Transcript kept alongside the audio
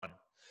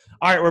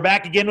All right, we're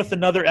back again with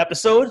another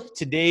episode.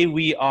 Today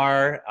we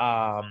are,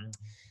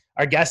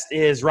 our guest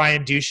is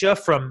Ryan Dusha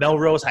from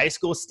Melrose High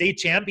School, state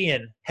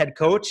champion head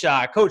coach.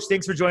 Coach,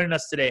 thanks for joining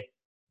us today.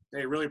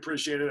 Hey, really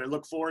appreciate it. I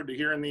look forward to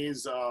hearing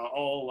these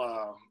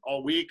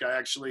all week. I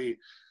actually,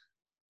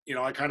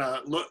 I kind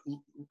of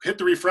hit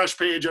the refresh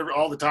page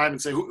all the time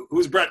and say,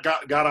 who's Brett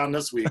got on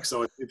this week?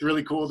 So it's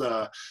really cool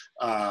to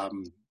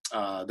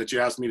that you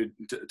asked me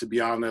to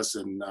be on this,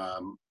 and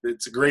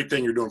it's a great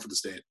thing you're doing for the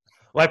state.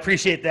 Well, I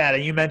appreciate that.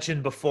 And you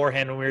mentioned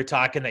beforehand when we were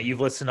talking that you've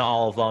listened to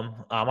all of them.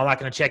 I'm not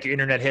going to check your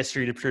internet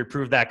history to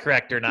prove that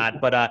correct or not,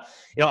 but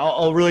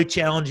I'll really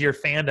challenge your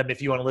fandom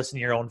if you want to listen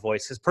to your own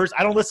voice. Because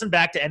I don't listen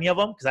back to any of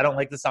them because I don't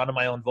like the sound of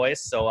my own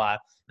voice. So I'm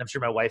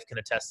sure my wife can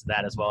attest to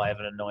that as well. I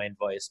have an annoying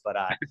voice, but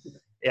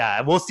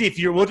yeah, we'll see if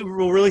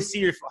we'll really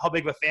see how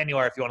big of a fan you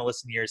are if you want to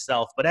listen to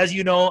yourself. But as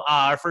you know,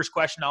 our first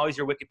question always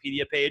your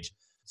Wikipedia page.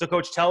 So,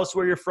 Coach, tell us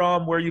where you're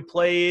from, where you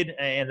played,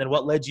 and then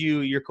what led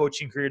your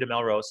coaching career to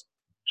Melrose.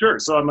 Sure.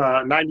 So I'm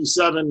a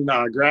 97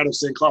 grad of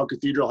St. Cloud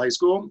Cathedral High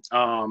School.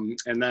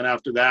 And then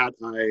after that,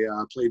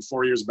 I played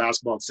 4 years of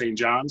basketball at St.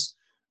 John's,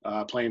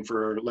 playing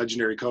for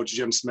legendary coach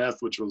Jim Smith,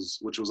 which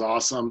was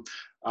awesome.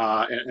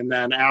 And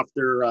then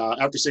after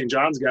St.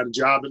 John's, got a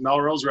job at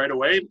Melrose right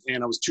away.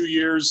 And I was 2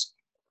 years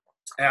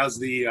as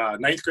the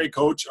ninth grade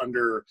coach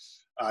under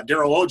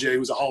Daryl OJ,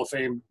 who's a Hall of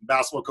Fame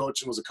basketball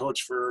coach and was a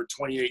coach for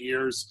 28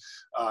 years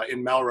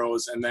in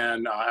Melrose. And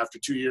then after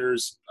 2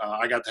 years,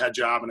 I got the head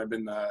job, and I've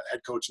been the head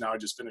coach now. I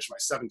just finished my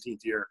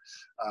 17th year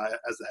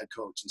as the head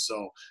coach. And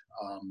so,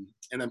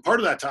 and then part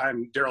of that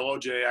time, Daryl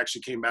OJ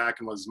actually came back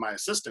and was my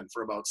assistant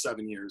for about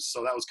 7 years.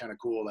 So that was kind of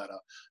cool that a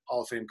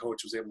Hall of Fame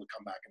coach was able to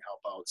come back and help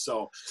out.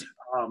 So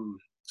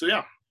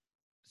yeah.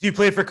 So you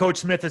played for Coach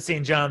Smith at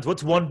St. John's.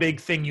 What's one big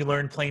thing you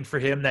learned playing for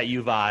him that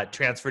you've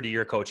transferred to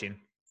your coaching?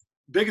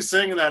 Biggest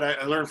thing that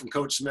I learned from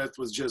Coach Smith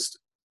was just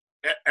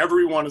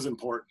everyone is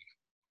important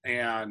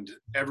and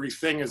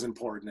everything is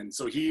important. And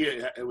so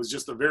it was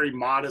just a very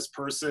modest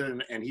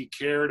person, and he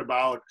cared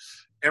about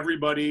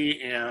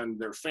everybody and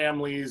their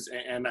families.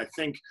 And I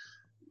think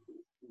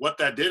what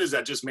that did is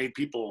that just made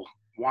people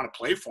want to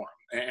play for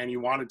him, and you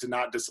wanted to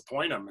not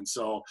disappoint him. And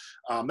so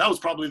that was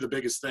probably the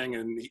biggest thing.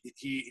 And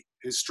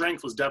his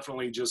strength was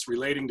definitely just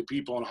relating to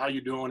people and how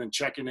you doing and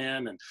checking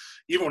in. And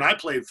even when I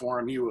played for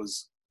him, he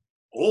was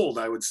old,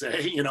 I would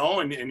say,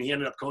 and he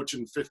ended up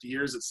coaching 50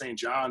 years at St.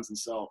 John's. And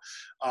so,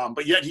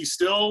 but yet he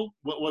still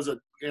was a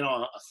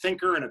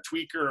thinker and a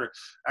tweaker.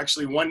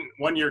 Actually,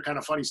 one year, kind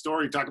of funny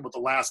story, talk about The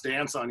Last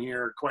Dance on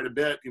here quite a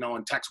bit,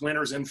 and Tex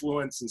Winter's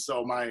influence. And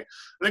so I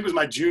think it was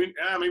my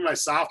maybe my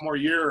sophomore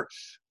year,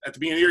 at the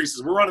beginning of the year, he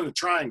says, we're running the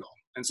triangle.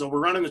 And so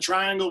we're running the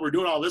triangle, we're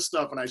doing all this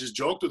stuff. And I just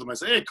joked with him. I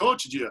said, hey,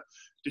 Coach,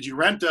 did you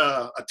rent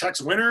a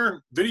Tex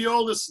Winter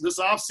video this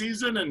off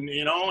season? And,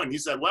 and he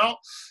said, well,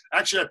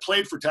 actually I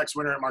played for Tex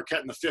Winter at Marquette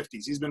in the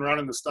 50s. He's been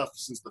running the stuff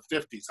since the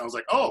 50s. I was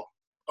like, oh,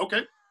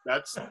 okay.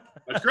 That's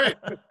great.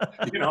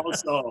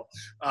 So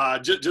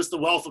just the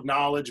wealth of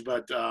knowledge,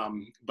 but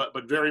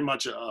very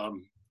much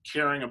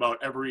caring about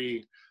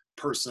every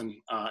person.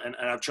 And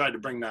I've tried to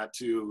bring that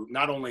to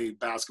not only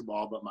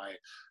basketball, but my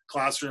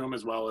classroom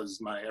as well as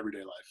my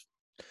everyday life.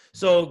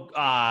 So,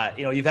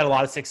 you've had a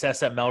lot of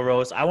success at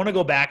Melrose. I want to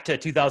go back to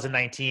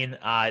 2019,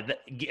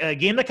 a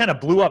game that kind of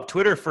blew up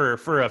Twitter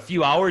for a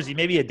few hours,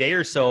 maybe a day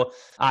or so.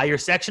 Your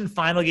section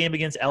final game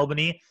against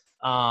Albany.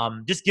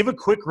 Just give a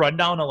quick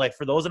rundown of,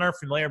 for those that aren't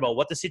familiar, about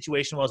what the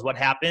situation was, what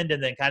happened,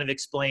 and then kind of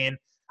explain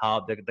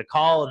how the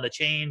call and the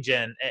change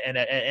and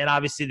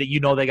obviously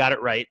that they got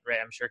it right.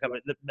 I'm sure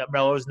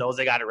Melrose knows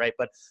they got it right,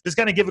 but just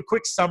kind of give a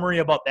quick summary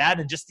about that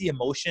and just the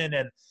emotion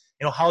and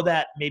how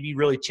that maybe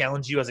really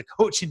challenged you as a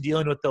coach in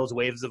dealing with those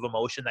waves of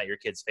emotion that your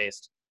kids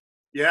faced.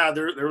 Yeah,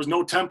 there was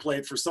no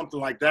template for something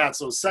like that.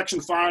 So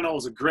section final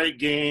was a great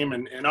game,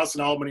 and us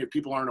and Albany, if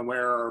people aren't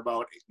aware, are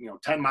about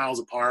 10 miles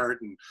apart,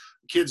 and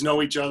kids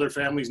know each other,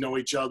 families know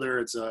each other.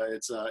 It's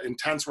a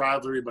intense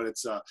rivalry, but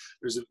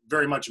there's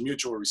very much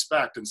mutual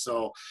respect. And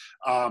so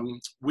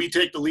we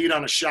take the lead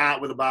on a shot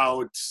with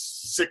about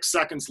 6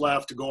 seconds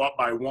left to go up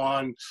by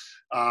 1.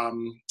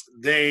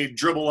 They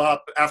dribble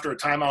up after a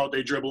timeout.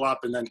 They dribble up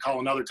and then call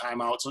another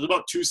timeout. So there's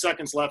about 2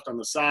 seconds left on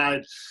the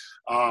side.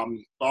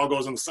 Ball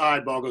goes on the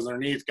side, ball goes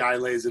underneath, guy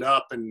lays it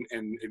up, and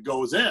it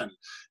goes in.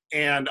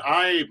 And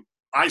I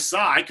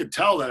could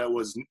tell that it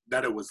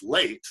was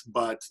late,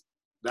 but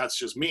that's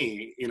just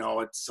me,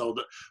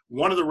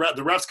 one of the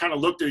refs kind of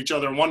looked at each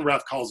other, and one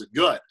ref calls it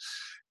good.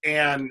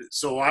 And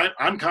so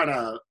I'm kind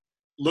of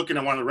looking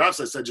at one of the refs.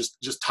 I said,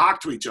 just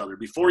talk to each other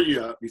before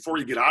you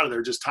get out of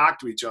there. Just talk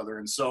to each other.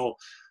 And so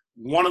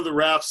one of the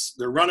refs,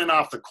 they're running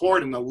off the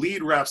court, and the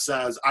lead ref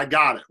says, I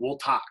got it. We'll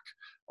talk.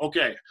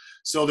 Okay,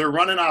 so they're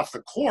running off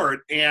the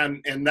court,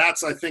 and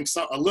that's, I think,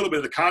 a little bit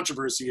of the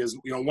controversy is,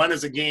 when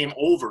is a game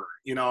over?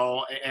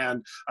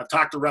 And I've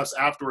talked to refs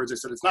afterwards. They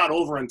said it's not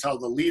over until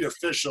the lead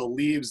official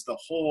leaves the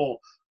whole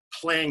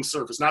playing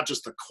surface, not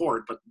just the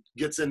court, but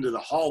gets into the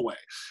hallway.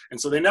 And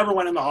so they never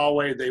went in the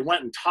hallway. They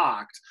went and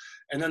talked,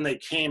 and then they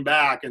came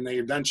back, and they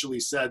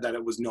eventually said that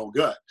it was no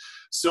good.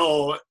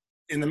 So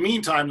in the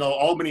meantime, though,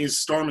 Albany's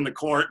storming the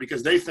court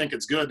because they think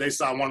it's good. They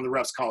saw one of the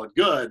refs call it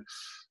good.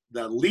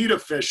 The lead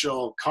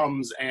official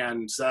comes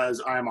and says,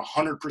 I am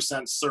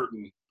 100%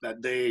 certain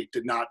that they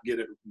did not get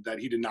it, that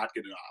he did not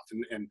get it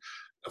off. And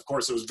of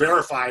course, it was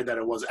verified that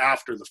it was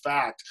after the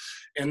fact.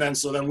 And then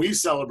we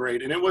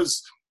celebrate. And it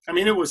was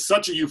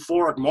such a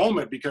euphoric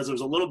moment because there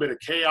was a little bit of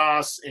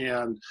chaos.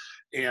 And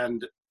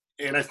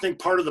I think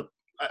part of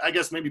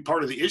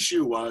the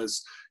issue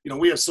was,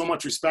 we have so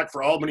much respect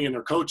for Albany and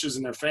their coaches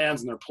and their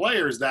fans and their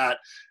players that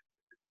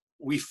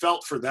we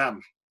felt for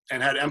them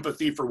and had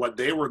empathy for what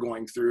they were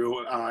going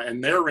through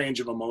and their range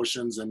of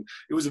emotions. And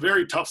it was a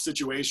very tough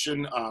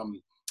situation.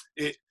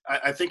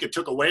 I think it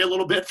took away a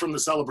little bit from the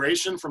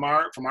celebration from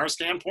our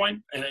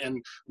standpoint,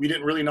 and we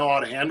didn't really know how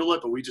to handle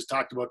it, but we just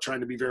talked about trying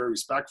to be very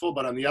respectful.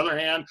 But on the other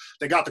hand,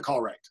 they got the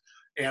call right.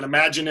 And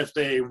imagine if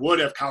they would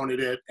have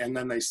counted it and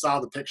then they saw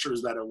the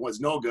pictures that it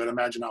was no good,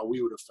 imagine how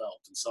we would have felt.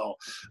 And so,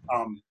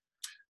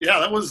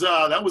 that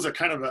was a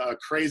kind of a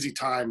crazy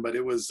time, but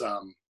it was,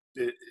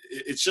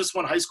 it's just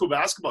when high school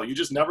basketball, you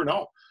just never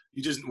know.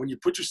 When you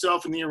put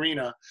yourself in the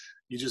arena,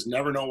 you just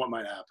never know what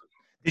might happen.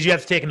 Did you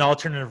have to take an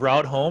alternative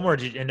route home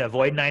and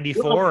avoid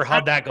 94, or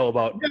how'd that go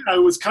about? Yeah,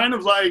 it was kind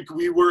of like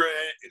we were,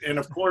 and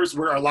of course,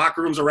 our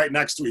locker rooms are right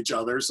next to each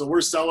other, so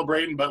we're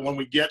celebrating, but when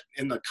we get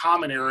in the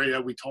common area,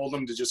 we told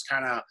them to just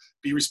kind of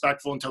be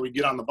respectful until we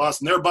get on the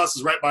bus, and their bus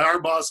is right by our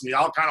bus, and we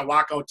all kind of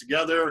walk out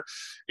together,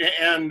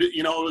 and,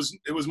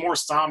 it was more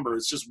somber.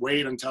 It's just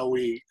wait until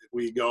we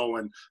go,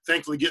 and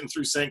thankfully getting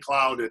through St.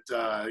 Cloud,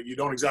 you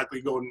don't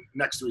exactly go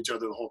next to each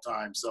other the whole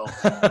time, so,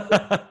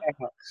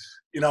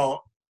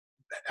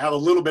 have a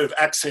little bit of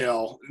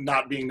exhale,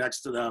 not being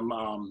next to them,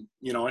 and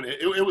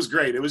it was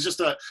great. It was just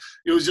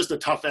a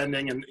tough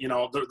ending, and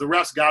the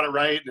refs got it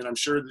right, and I'm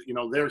sure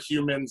that, they're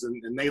humans,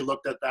 and they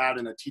looked at that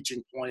in a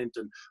teaching point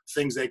and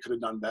things they could have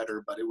done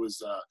better. But it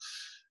was,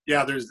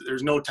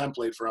 there's no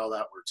template for how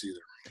that works either.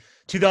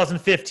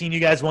 2015, you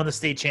guys won the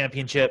state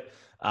championship.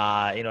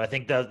 I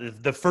think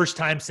the first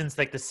time since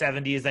like the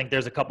 70s. I think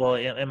there's a couple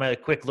in my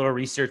quick little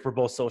research. We're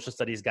both social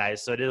studies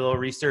guys, so I did a little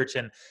research,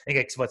 and I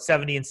think it's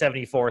 70 and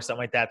 74 or something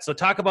like that. So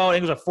talk about, I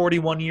think it was a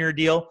 41-year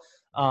deal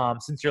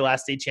since your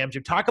last state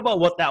championship. Talk about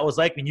what that was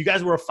like. I mean, you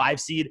guys were a 5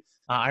 seed.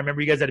 I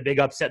remember you guys had a big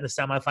upset in the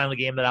semifinal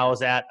game that I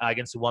was at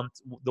against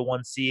the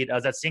one seed.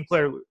 Was that St.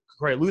 Clair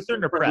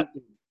Lutheran or Prep?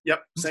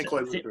 Yep, St.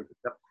 Clair Lutheran.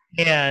 Yep.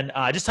 And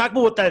just talk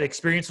about what that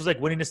experience was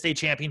like, winning the state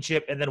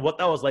championship, and then what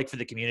that was like for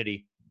the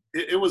community.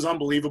 It was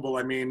unbelievable.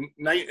 I mean,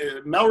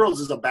 Melrose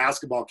is a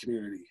basketball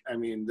community. I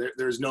mean,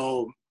 there's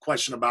no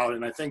question about it.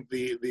 And I think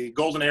the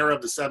golden era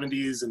of the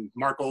 70s and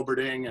Mark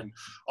Oberding and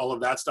all of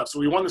that stuff. So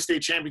we won the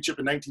state championship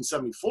in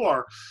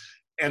 1974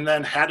 and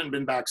then hadn't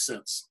been back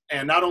since.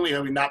 And not only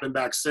have we not been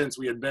back since,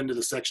 we had been to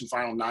the section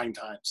final 9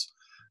 times.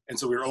 And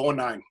so we were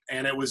 0-9.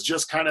 And it was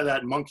just kind of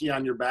that monkey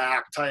on your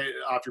back,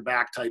 off your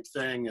back type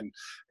thing.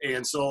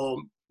 And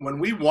so when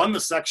we won the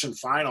section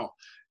final,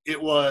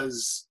 it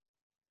was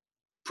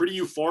pretty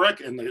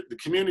euphoric, and the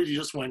community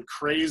just went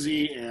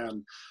crazy,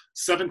 and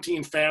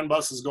 17 fan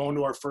buses going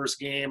to our first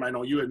game. I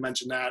know you had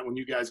mentioned that when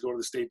you guys go to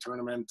the state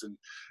tournament,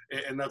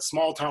 and that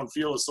small town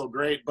feel is so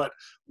great. But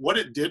what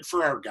it did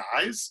for our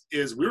guys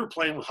is we were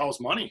playing with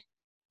house money.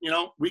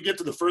 We get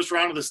to the first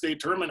round of the state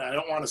tournament. I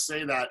don't want to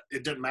say that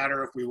it didn't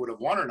matter if we would have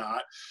won or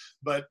not,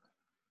 but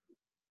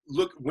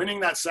look, winning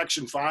that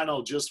section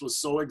final just was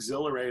so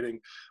exhilarating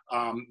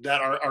that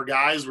our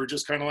guys were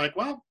just kind of like,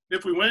 well,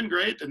 if we win,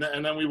 great. And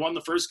then we won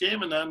the first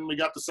game, and then we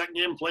got the second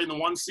game and played in the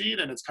 1 seed.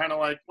 And it's kind of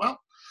like, well,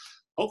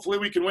 hopefully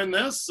we can win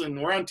this,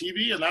 and we're on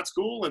TV, and that's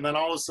cool. And then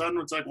all of a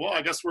sudden it's like, well,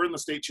 I guess we're in the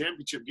state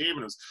championship game.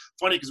 And it was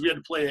funny because we had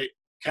to play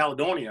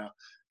Caledonia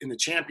in the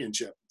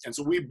championship. And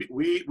so we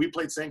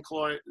played St.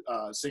 Croix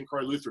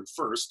Lutheran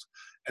first.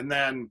 And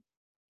then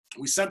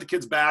we sent the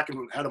kids back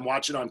and had them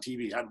watch it on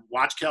TV. Had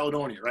watch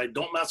Caledonia, right?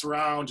 Don't mess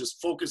around. Just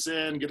focus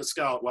in, get a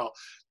scout. Well,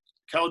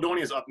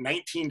 Caledonia is up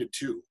 19-2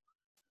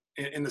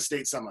 in the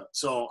state summit.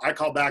 So I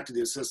called back to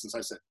the assistants.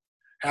 I said,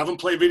 have them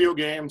play video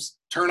games,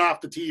 turn off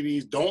the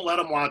TVs, don't let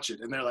them watch it.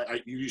 And they're like,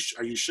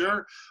 are you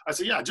sure? I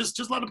said, yeah, just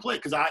let them play,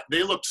 because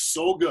they looked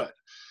so good.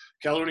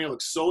 Caledonia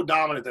looked so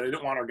dominant that I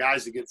didn't want our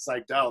guys to get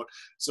psyched out.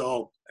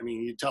 So, I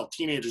mean, you tell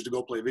teenagers to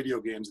go play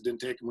video games. It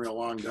didn't take them real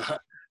long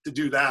to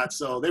do that.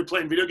 So they're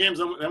playing video games.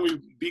 Then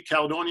we beat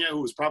Caledonia,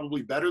 who was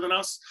probably better than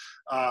us.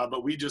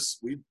 But we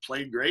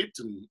played great,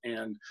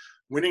 and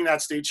winning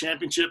that state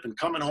championship and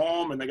coming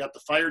home, and they got the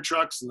fire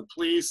trucks and the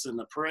police and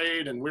the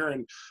parade, and we're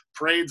in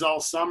parades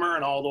all summer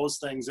and all those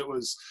things. It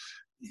was,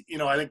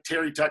 I think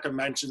Terry Tucka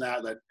mentioned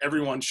that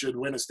everyone should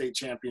win a state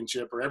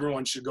championship, or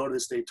everyone should go to the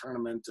state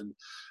tournament. And,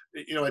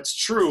 it's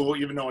true,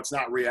 even though it's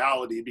not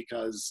reality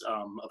because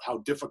of how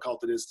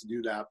difficult it is to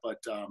do that.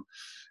 But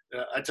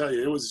I tell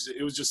you, it was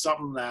just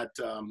something that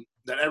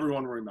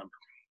everyone will remember.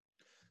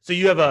 So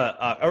you have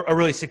a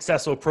really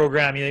successful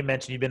program. You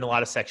mentioned you've been in a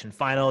lot of section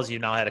finals.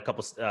 You've now had a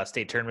couple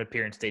state tournament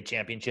appearance, state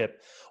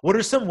championship. What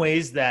are some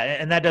ways that,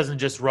 and that doesn't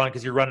just run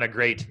because you're running a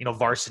great,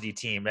 varsity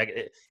team.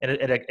 Like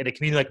at a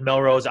community like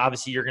Melrose,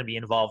 obviously you're going to be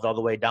involved all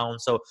the way down.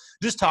 So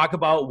just talk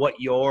about what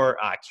your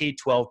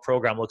K-12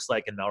 program looks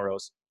like in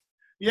Melrose.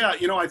 Yeah,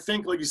 I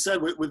think, like you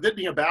said, with it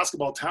being a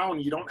basketball town,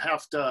 you don't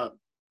have to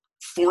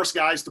force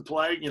guys to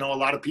play. A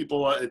lot of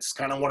people, it's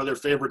kind of one of their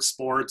favorite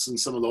sports and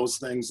some of those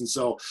things. And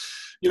so,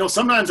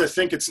 sometimes I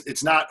think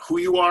it's not who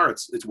you are,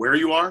 it's where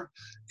you are.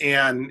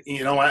 And,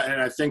 and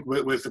I think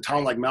with a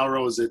town like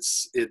Melrose,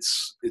 it's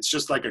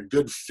just like a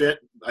good fit.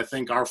 I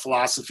think our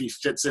philosophy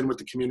fits in with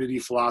the community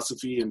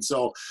philosophy. And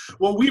so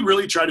what we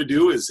really try to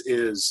do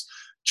is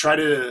try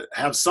to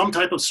have some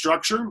type of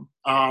structure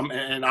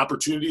and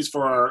opportunities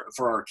for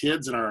our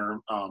kids and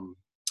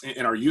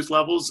our youth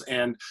levels.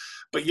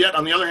 But yet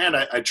on the other hand,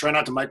 I try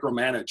not to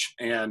micromanage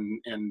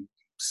and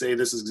say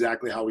this is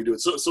exactly how we do it.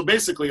 So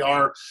basically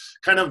our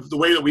kind of the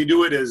way that we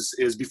do it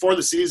is before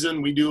the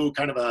season, we do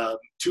kind of a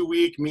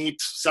 2-week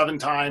meet 7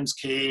 times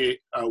grades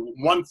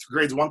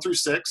 1 through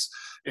 6.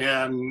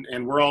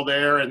 And we're all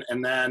there.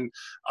 And then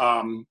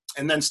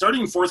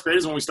starting in 4th grade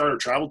is when we start our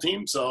travel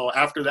team. So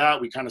after that,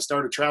 we kind of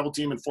start a travel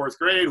team in 4th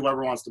grade.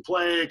 Whoever wants to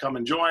play, come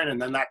and join.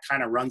 And then that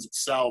kind of runs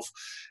itself.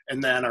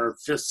 And then our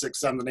 5th,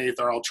 6th, 7th, and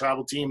 8th are all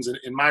travel teams.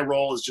 And my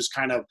role is just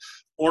kind of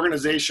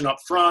organization up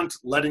front,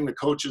 letting the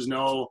coaches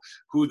know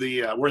where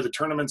the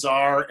tournaments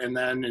are, and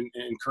then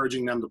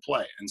encouraging them to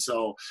play. And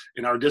so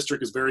in our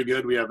district is very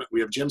good. We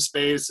have gym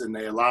space, and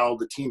they allow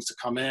the teams to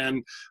come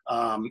in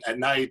at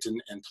night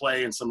and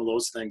play and some of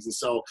those things. And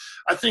so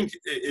I think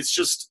it's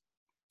just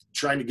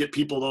trying to get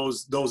people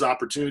those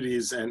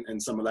opportunities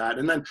and some of that.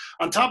 And then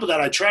on top of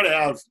that, I try to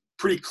have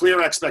pretty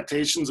clear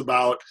expectations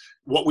about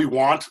what we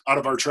want out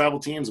of our travel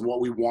teams and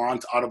what we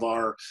want out of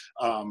our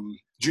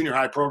junior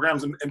high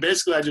programs. And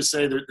basically I just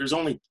say there's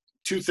only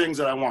 2 things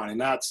that I want, and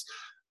that's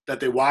that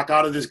they walk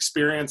out of this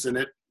experience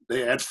and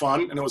they had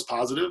fun and it was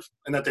positive,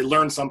 and that they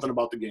learned something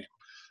about the game.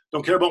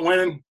 Don't care about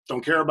winning,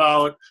 don't care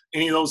about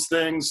any of those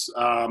things.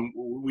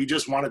 We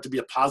just want it to be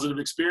a positive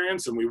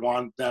experience, and we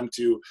want them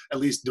to at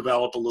least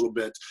develop a little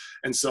bit.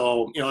 And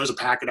so, there's a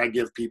packet I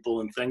give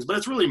people and things, but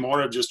it's really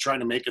more of just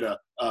trying to make it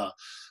a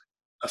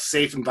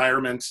safe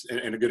environment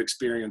and a good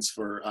experience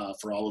for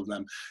all of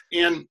them.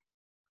 And,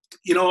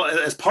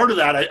 as part of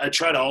that, I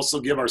try to also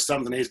give our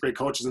 7th and 8th grade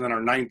coaches, and then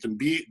our 9th and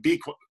B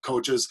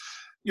coaches,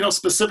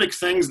 specific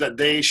things that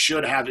they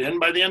should have in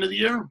by the end of the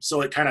year.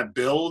 So it kind of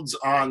builds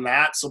on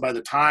that. So by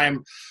the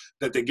time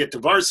that they get to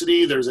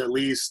varsity,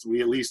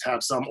 we at least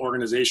have some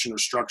organization or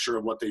structure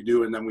of what they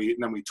do, and then we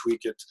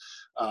tweak it.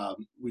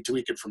 We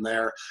tweak it from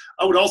there.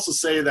 I would also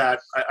say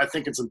that I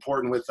think it's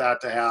important with that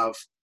to have,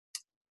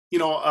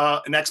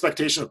 an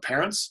expectation of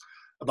parents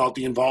about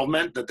the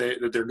involvement, that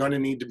they're going to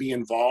need to be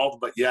involved,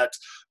 but yet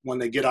when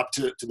they get up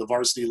to the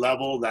varsity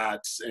level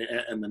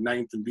and the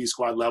 9th and B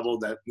squad level,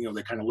 that,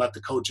 they kind of let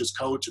the coaches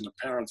coach and the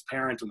parents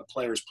parent and the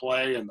players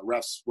play and the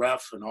refs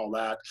ref and all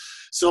that.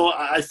 So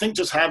I think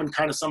just having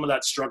kind of some of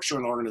that structure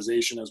and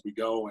organization as we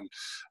go. And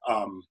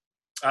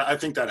I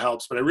think that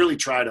helps, but I really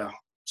try to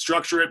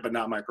structure it, but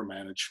not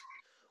micromanage.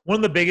 One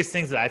of the biggest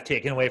things that I've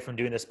taken away from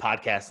doing this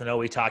podcast, I know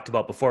we talked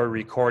about before we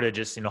recorded,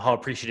 just, how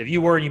appreciative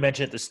you were. You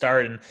mentioned at the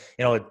start, and,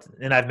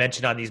 and I've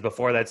mentioned on these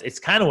before, that it's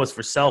kind of was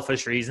for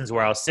selfish reasons,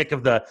 where I was sick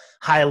of the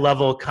high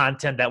level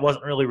content that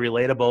wasn't really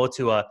relatable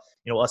to a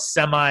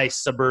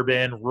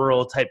semi-suburban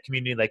rural type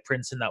community like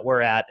Princeton that we're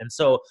at. And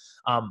so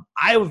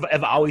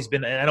I've always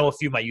been, and I know a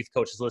few of my youth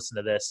coaches listen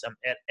to this,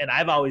 and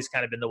I've always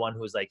kind of been the one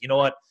who's like,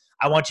 what,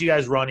 I want you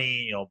guys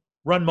running,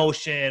 run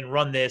motion,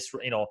 run this,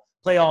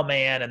 play all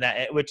man, and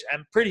that, which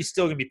I'm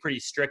still going to be pretty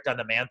strict on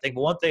the man thing.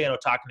 But one thing,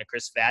 talking to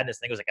Chris Fadden, I think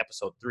it was like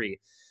episode 3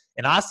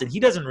 in Austin, he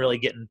doesn't really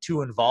get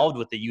too involved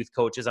with the youth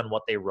coaches on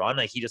what they run.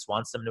 Like, he just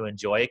wants them to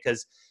enjoy it,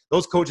 because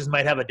those coaches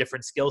might have a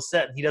different skill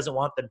set, and he doesn't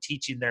want them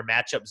teaching their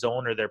matchup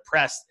zone or their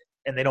press,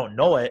 and they don't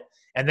know it.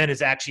 And then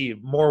it's actually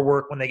more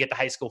work when they get to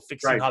high school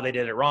fixing how they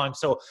did it wrong.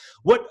 So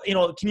what,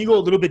 can you go a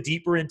little bit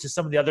deeper into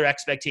some of the other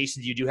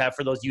expectations you do have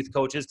for those youth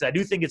coaches? Because I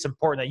do think it's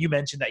important that you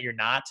mentioned that you're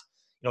not,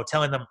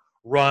 telling them,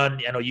 run.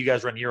 I know you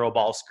guys run Euro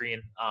ball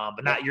screen,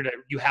 but not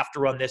you have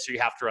to run this or you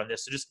have to run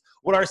this. So just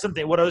what are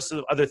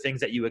some other things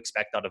that you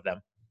expect out of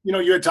them?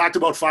 You had talked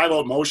about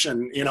 5-out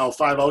motion,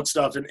 5-out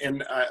stuff,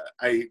 and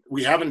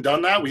we haven't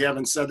done that. We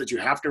haven't said that you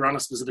have to run a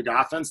specific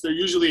offense. They're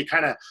usually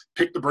kind of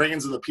pick the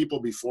brains of the people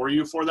before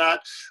you for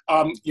that.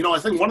 I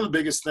think one of the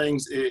biggest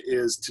things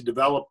is to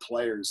develop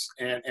players,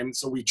 and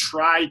so we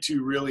try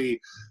to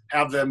really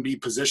have them be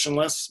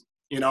positionless,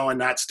 and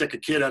not stick a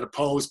kid at a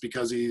post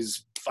because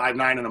he's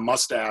 5'9" and a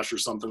mustache or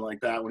something like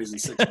that when he's in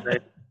 6th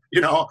grade.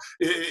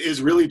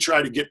 Is really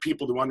try to get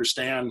people to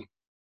understand,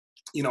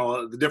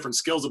 the different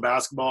skills of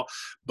basketball.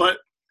 But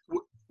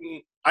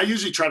I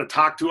usually try to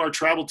talk to our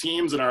travel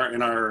teams and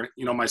our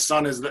my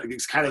son is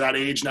kind of that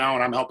age now,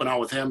 and I'm helping out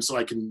with him, so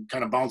I can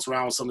kind of bounce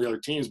around with some of the other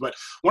teams. But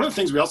one of the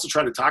things we also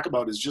try to talk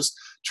about is just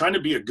trying to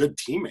be a good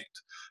teammate.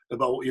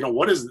 About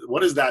what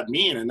does that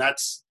mean? And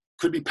that's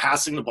could be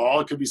passing the ball,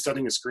 it could be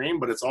setting a screen,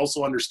 but it's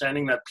also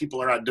understanding that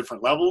people are at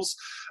different levels,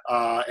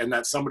 and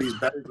that somebody's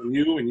better than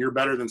you and you're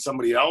better than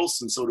somebody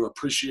else. And so to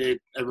appreciate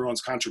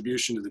everyone's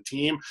contribution to the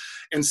team.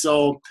 And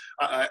so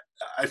I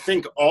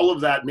think all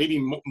of that,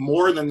 maybe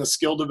more than the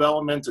skill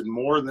development and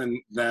more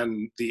than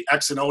the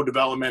X and O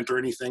development or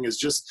anything, is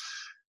just,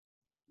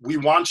 we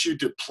want you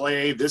to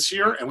play this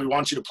year and we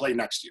want you to play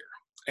next year.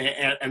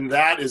 And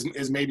that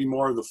is maybe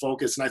more of the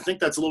focus. And I think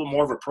that's a little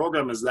more of a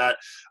program, is that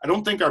I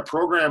don't think our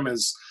program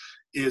is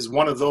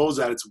one of those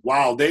that it's,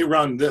 wow, they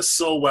run this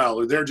so well,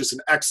 or they're just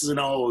an X's and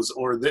O's,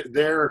 or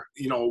they're,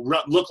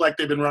 look like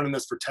they've been running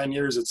this for 10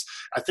 years.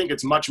 I think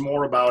it's much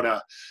more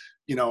about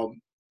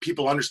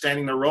people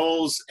understanding their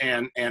roles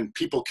and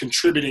people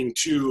contributing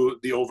to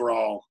the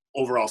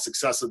overall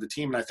success of the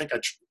team. And I think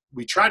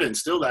we try to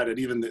instill that at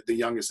even the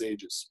youngest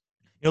ages.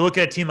 You look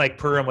at a team like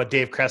Perham with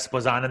Dave Cresp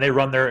was on, and they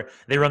run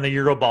the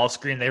Euro ball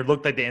screen. They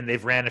look like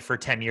they've ran it for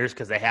 10 years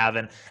because they have.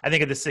 And I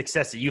think of the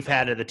success that you've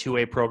had at the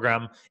 2A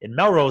program in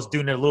Melrose,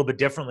 doing it a little bit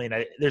differently.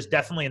 And there's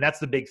definitely, and that's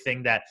the big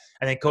thing that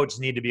I think coaches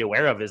need to be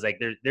aware of, is like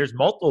there's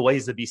multiple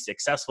ways to be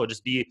successful.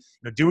 Just be,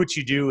 do what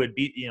you do and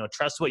be,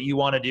 trust what you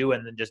want to do,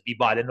 and then just be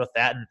bought in with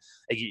that. And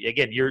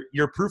again,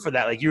 you're proof of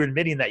that. Like, you're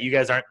admitting that you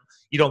guys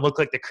you don't look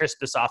like the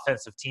crispest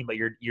offensive team, but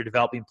you're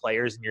developing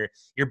players and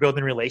you're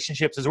building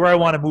relationships. Is where I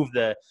want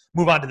to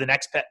move on to the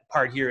next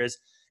part here. Is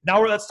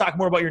now let's talk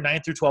more about your 9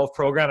 through 12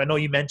 program. I know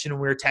you mentioned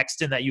when we were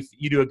texting that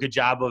you do a good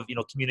job of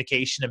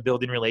communication and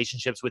building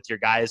relationships with your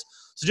guys.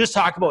 So just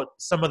talk about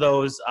some of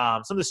those,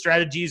 some of the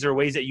strategies or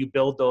ways that you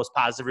build those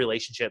positive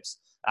relationships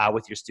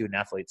with your student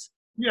athletes.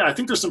 Yeah, I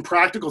think there's some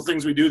practical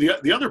things we do.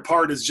 The other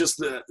part is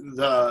just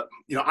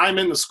I'm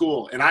in the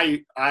school, and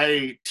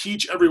I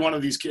teach every one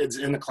of these kids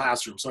in the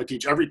classroom. So I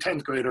teach every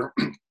 10th grader.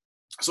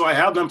 So I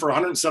have them for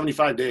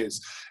 175 days.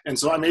 And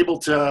so I'm able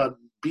to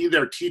be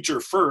their teacher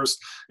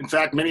first. In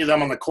fact, many of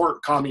them on the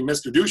court call me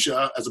Mr.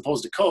 Dusha as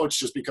opposed to coach,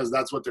 just because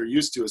that's what they're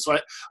used to. So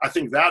I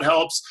think that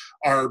helps.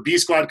 Our B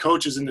squad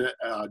coach is in the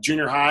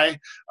junior high.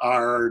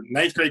 Our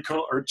 9th grade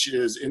coach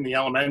is in the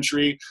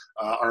elementary.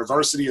 Our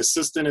varsity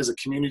assistant is a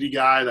community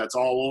guy that's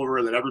all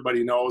over, that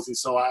everybody knows. And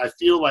so I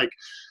feel like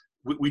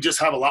we just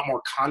have a lot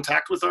more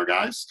contact with our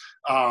guys.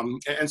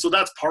 And so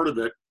that's part of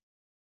it.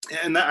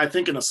 And that, I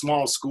think in a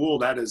small school,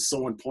 that is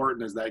so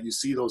important, is that you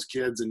see those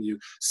kids and you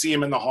see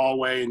them in the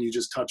hallway and you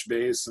just touch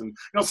base. And,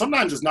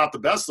 sometimes it's not the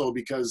best, though,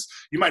 because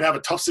you might have a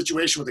tough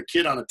situation with a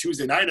kid on a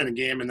Tuesday night in a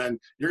game, and then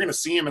you're going to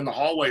see him in the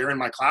hallway or in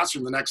my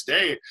classroom the next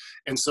day.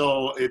 And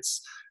so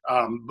it's,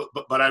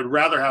 but I'd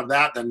rather have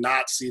that than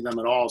not see them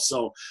at all.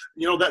 So,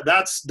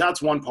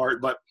 that's one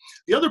part. But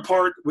the other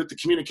part with the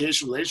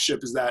communication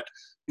relationship is that,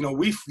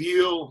 we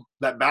feel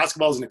that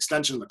basketball is an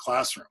extension of the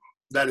classroom,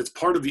 that it's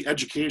part of the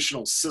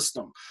educational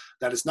system,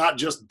 that it's not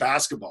just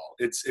basketball.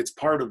 It's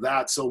part of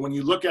that. So when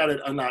you look at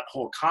it in that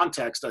whole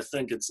context, I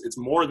think it's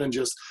more than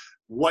just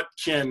what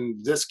can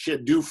this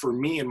kid do for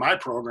me in my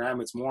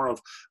program. It's more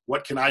of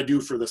what can I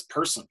do for this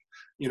person,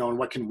 and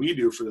what can we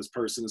do for this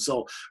person.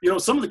 So,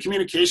 some of the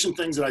communication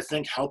things that I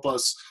think help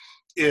us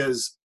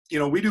is,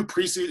 we do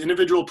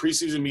individual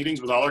preseason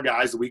meetings with all our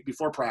guys the week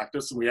before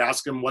practice, and we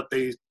ask them what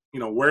they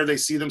where they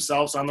see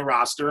themselves on the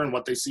roster and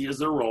what they see as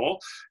their role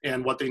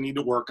and what they need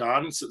to work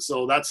on.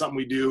 So that's something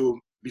we do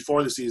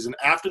before the season.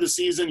 After the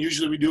season,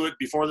 usually we do it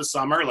before the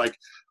summer. Like,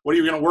 what are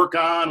you going to work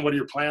on? What are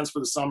your plans for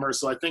the summer?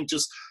 So I think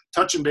just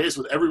touching base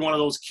with every one of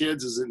those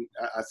kids is,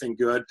 I think,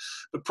 good.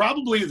 But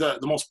probably the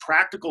most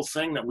practical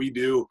thing that we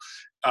do,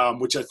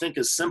 which I think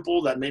is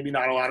simple, that maybe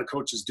not a lot of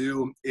coaches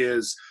do,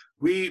 is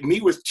we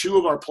meet with two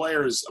of our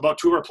players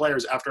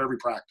after every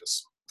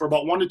practice for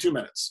about 1 to 2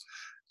 minutes.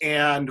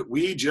 And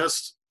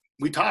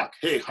we talk.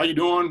 Hey, how you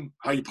doing?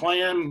 How you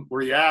playing?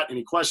 Where you at?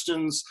 Any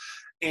questions?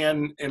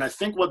 And I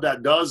think what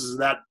that does is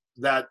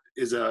that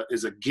is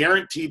a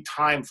guaranteed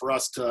time for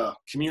us to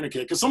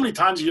communicate. Because so many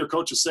times you hear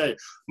coaches say,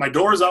 my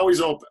door is always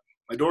open.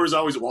 My door is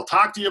always, well, I'll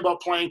talk to you about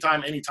playing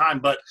time anytime.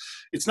 But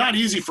it's not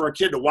easy for a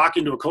kid to walk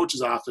into a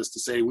coach's office to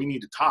say, we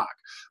need to talk.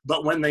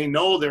 But when they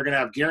know they're going to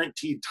have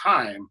guaranteed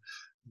time,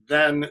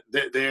 then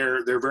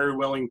they're very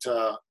willing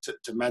to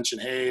mention,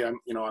 hey, I'm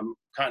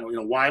kind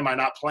of, why am I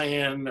not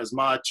playing as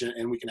much?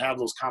 And we can have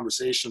those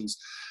conversations.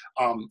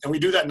 And we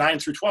do that 9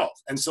 through 12.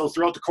 And so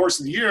throughout the course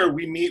of the year,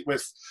 we meet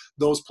with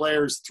those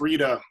players 3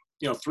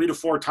 to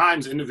 4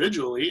 times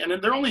individually. And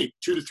they're only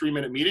 2 to 3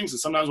 minute meetings. And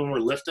sometimes when we're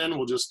lifting,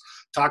 we'll just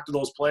talk to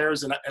those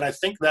players. And I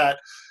think that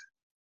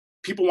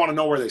people want to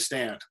know where they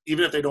stand,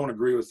 even if they don't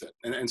agree with it.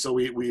 And so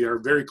we are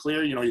very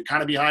clear, you're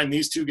kind of behind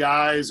these 2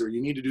 guys, or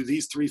you need to do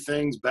these 3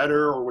 things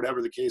better, or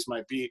whatever the case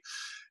might be.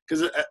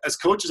 Because as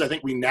coaches, I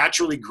think we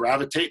naturally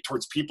gravitate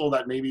towards people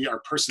that maybe our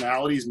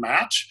personalities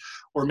match,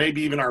 or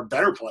maybe even are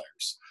better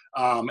players.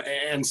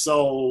 And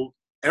so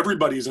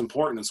everybody's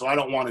important. And so I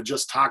don't want to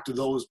just talk to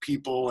those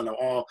people, and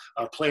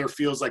a player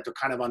feels like they're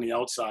kind of on the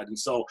outside. And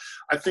so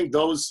I think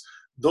those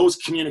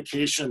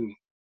communication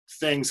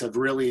things have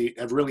really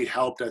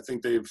helped. I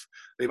think they've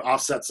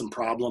offset some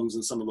problems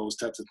and some of those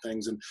types of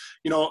things. And,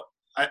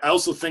 I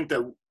also think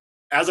that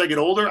as I get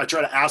older, I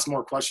try to ask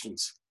more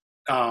questions.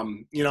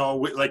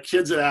 Like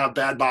kids that have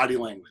bad body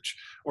language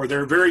or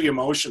they're very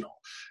emotional.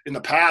 In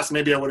the past,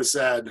 maybe I would have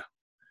said,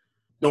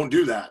 don't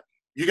do that.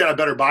 You got a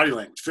better body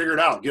language, figure it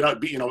out, get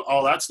out,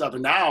 all that stuff.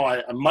 And now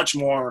I'm much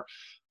more,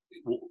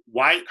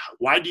 why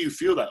do you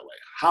feel that way?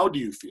 How do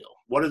you feel?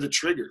 What are the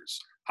triggers?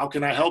 How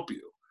can I help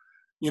you?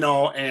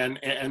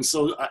 And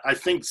so I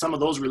think some of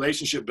those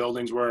relationship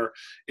buildings where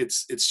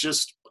it's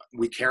just,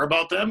 we care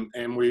about them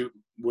and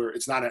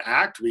it's not an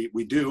act,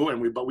 we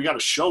do, but we got to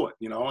show it.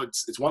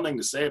 It's one thing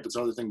to say it, but it's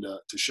another thing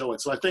to show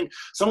it. So I think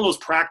some of those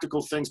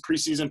practical things,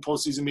 preseason,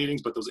 postseason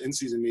meetings, but those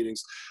in-season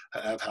meetings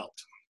have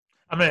helped.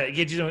 I'm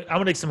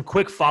gonna make some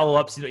quick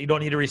follow-ups. You don't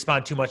need to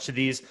respond too much to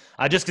these,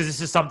 just because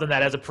this is something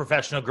that, as a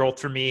professional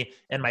growth for me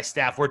and my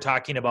staff, we're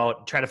talking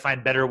about trying to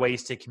find better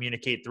ways to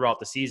communicate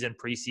throughout the season,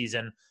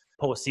 preseason,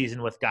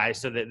 postseason with guys,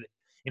 so that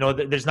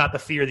there's not the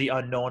fear of the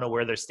unknown of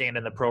where they're standing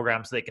in the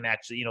program, so they can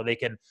actually they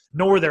can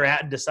know where they're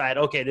at and decide,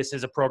 okay, this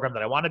is a program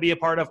that I want to be a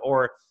part of,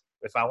 or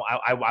if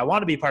I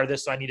want to be part of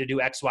this, so I need to do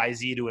X, Y,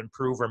 Z to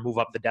improve or move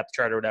up the depth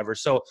chart or whatever.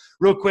 So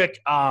real quick,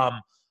 are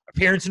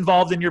parents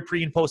involved in your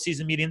pre and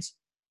postseason meetings?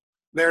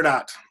 They're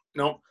not.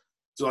 Nope.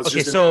 So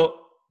okay. So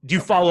do you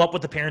follow up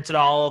with the parents at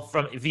all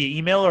via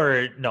email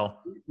or no?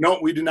 No,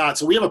 we do not.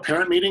 So we have a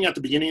parent meeting at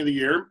the beginning of the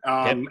year.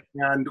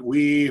 And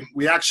we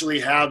actually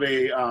have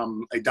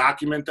a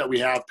document that we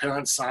have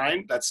parents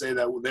sign that say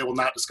that they will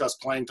not discuss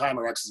playing time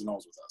or X's and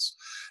O's with us.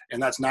 And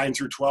that's 9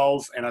 through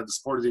 12, and I have the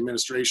support of the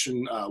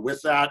administration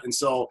with that. And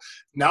so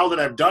now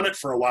that I've done it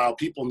for a while,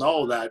 people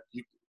know that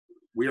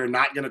we are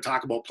not going to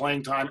talk about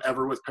playing time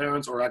ever with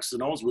parents or X's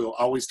and O's. We'll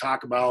always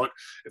talk about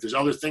if there's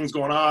other things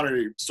going on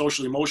or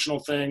social emotional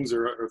things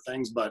or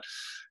things. But,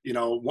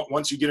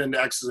 once you get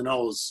into X's and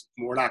O's,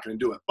 we're not going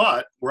to do it.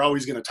 But we're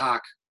always going to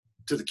talk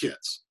to the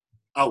kids,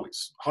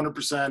 always,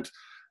 100%,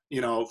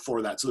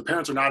 for that. So the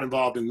parents are not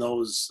involved in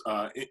those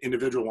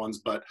individual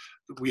ones. But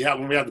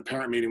when we have the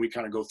parent meeting, we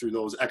kind of go through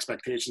those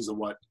expectations of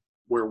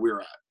where we're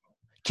at.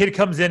 Kid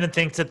comes in and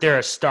thinks that they're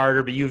a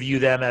starter, but you view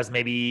them as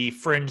maybe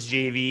fringe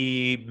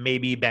JV,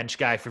 maybe bench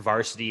guy for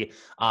varsity.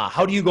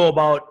 How do you go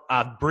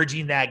about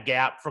bridging that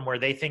gap from where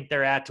they think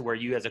they're at to where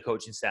you as a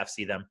coaching staff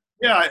see them?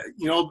 Yeah,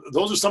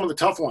 those are some of the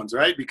tough ones,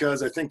 right?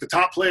 Because I think the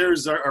top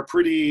players are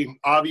pretty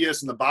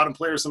obvious and the bottom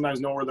players sometimes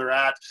know where they're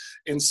at.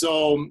 And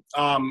so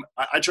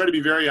I try to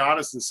be very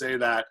honest and say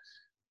that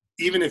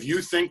even if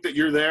you think that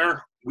you're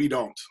there, we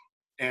don't.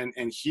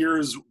 And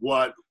here's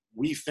what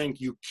we think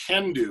you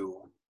can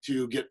do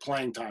to get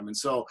playing time. And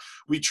so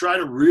we try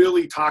to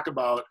really talk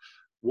about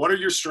what are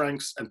your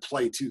strengths and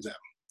play to them.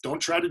 Don't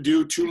try to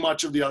do too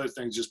much of the other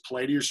things. Just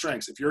play to your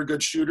strengths. If you're a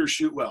good shooter,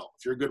 shoot well.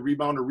 If you're a good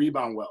rebounder,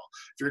 rebound well.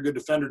 If you're a good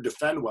defender,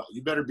 defend well.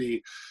 You better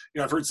be,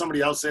 I've heard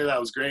somebody else say that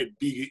was great.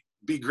 Be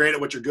great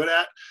at what you're good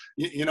at,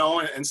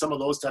 and some of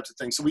those types of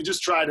things. So we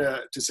just try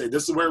to say,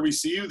 this is where we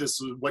see you. This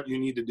is what you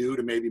need to do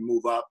to maybe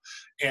move up.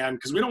 And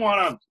because we don't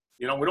want to,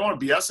 we don't want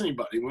to BS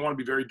anybody. We want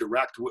to be very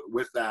direct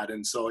with that.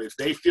 And so if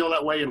they feel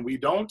that way and we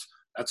don't,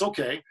 that's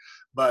okay.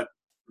 But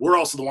we're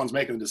also the ones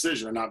making the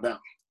decision and not them.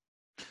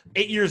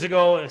 8 years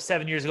ago,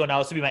 7 years ago now,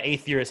 this will be my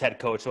 8th year as head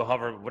coach. So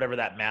however, whatever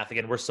that math,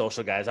 again, we're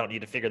social guys. I don't need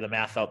to figure the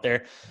math out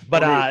there.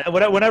 But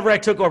whenever I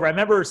took over, I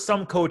remember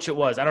some coach it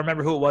was, I don't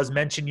remember who it was,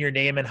 mentioned your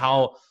name and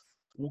how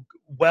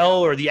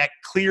well or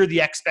clear the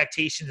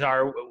expectations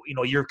are.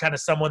 You're kind of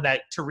someone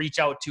that to reach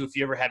out to if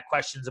you ever had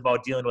questions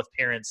about dealing with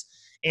parents.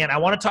 And I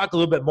want to talk a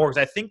little bit more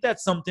because I think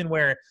that's something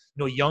where,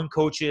 young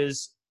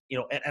coaches,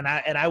 and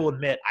I will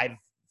admit I've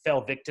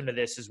fell victim to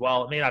this as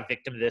well. Maybe not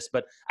victim to this,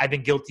 but I've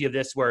been guilty of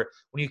this where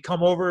when you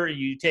come over,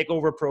 you take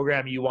over a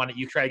program,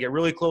 you try to get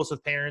really close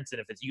with parents, and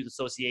if it's youth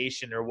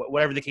association or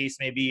whatever the case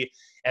may be,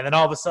 and then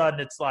all of a sudden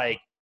it's like,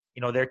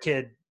 their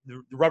kid,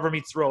 the rubber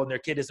meets the road and their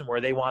kid isn't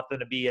where they want them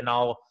to be, and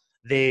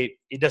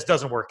it just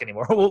doesn't work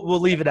anymore. We'll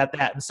leave it at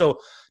that. And so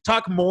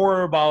talk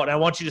more about, I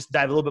want you to just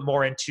dive a little bit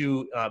more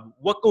into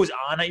what goes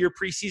on at your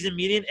preseason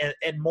meeting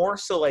and more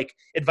so like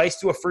advice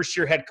to a first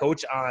year head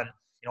coach on,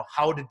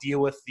 how to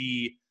deal with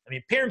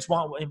parents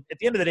at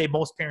the end of the day,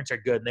 most parents are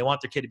good and they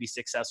want their kid to be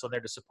successful and they're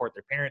to support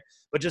their parent,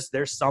 but just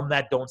there's some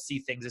that don't see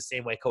things the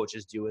same way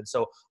coaches do. And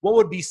so what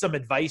would be some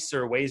advice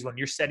or ways when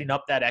you're setting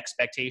up that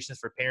expectations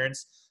for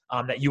parents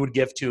that you would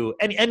give to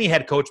any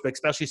head coach, but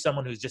especially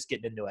someone who's just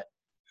getting into it?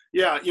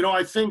 Yeah,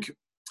 I think,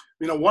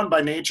 one,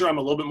 by nature, I'm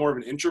a little bit more of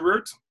an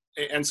introvert.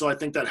 And so I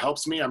think that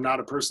helps me. I'm not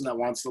a person that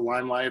wants the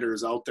limelight or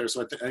is out there.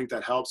 So I think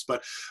that helps.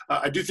 But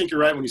I do think you're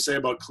right when you say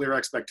about clear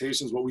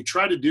expectations. What we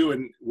try to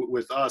do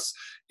with us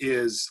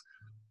is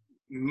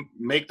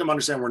make them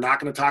understand we're not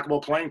going to talk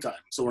about playing time.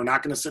 So we're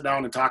not going to sit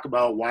down and talk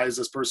about why is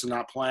this person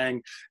not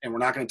playing, and we're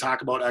not going to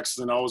talk about X's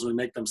and O's. We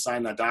make them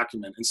sign that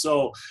document. And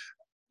so,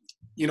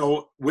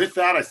 with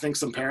that, I think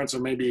some parents are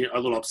maybe a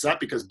little upset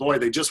because, boy,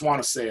 they just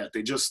want to say it.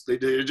 They just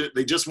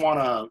want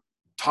to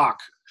talk,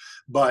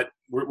 but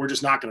we're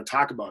just not going to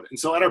talk about it. And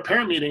so at our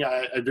parent meeting,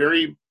 I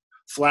very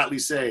flatly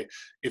say,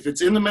 if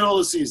it's in the middle of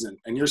the season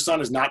and your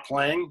son is not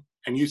playing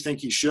and you think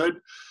he should,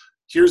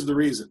 here's the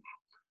reason.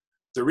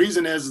 The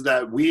reason is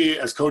that we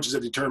as coaches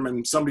have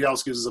determined somebody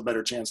else gives us a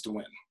better chance to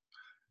win.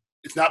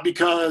 It's not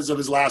because of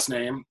his last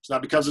name. It's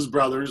not because of his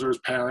brothers or his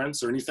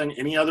parents or anything,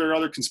 any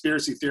other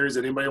conspiracy theories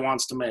that anybody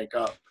wants to make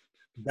up.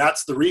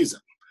 That's the reason.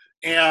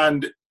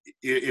 And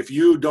if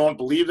you don't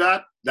believe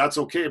that, that's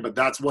okay. But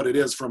that's what it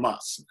is from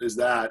us, is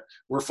that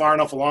we're far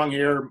enough along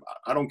here.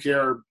 I don't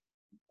care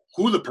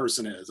who the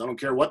person is. I don't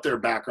care what their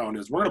background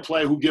is. We're going to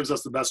play who gives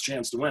us the best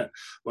chance to win,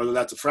 whether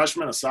that's a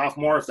freshman, a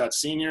sophomore, if that's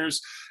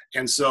seniors.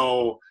 And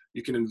so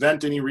you can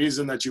invent any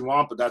reason that you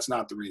want, but that's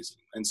not the reason.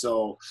 And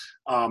so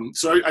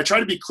I try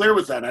to be clear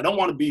with that. And I don't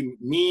want to be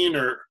mean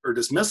or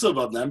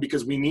dismissive of them,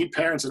 because we need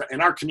parents,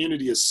 and our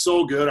community is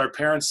so good. Our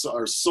parents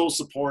are so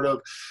supportive.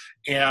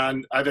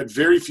 And I've had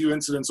very few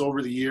incidents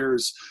over the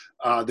years.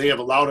 They have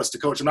allowed us to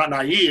coach. I'm not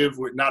naive.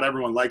 Not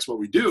everyone likes what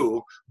we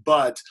do,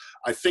 but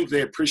I think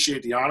they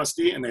appreciate the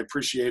honesty, and they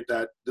appreciate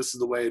that this is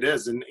the way it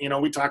is. And,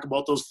 we talk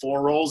about those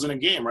 4 roles in a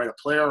game, right? A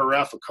player, a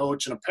ref, a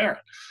coach, and a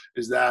parent.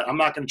 Is that I'm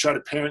not going to try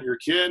to parent your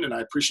kid, and I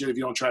appreciate if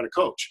you don't try to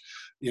coach,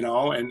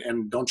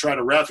 and don't try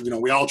to ref.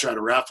 We all try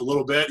to ref a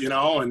little bit, and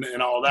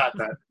all that.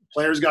 That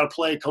players got to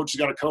play, coaches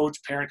got to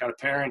coach, parent got to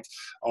parent,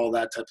 all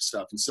that type of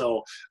stuff. And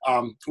so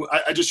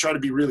I just try to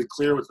be really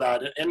clear with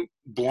that, and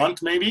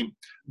blunt maybe,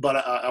 but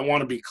I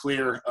want to be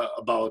clear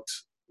about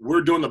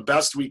we're doing the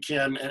best we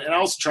can. And I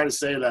also try to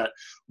say that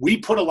we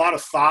put a lot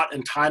of thought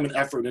and time and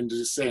effort into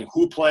just saying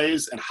who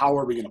plays and how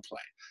are we going to play.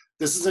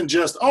 This isn't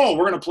just, we're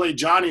going to play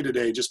Johnny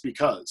today just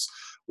because.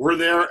 We're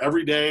there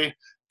every day,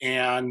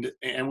 and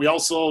we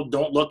also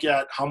don't look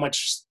at how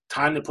much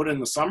time they put in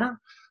the summer.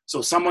 So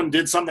if someone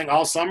did something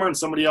all summer and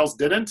somebody else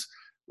didn't,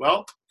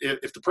 well,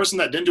 if the person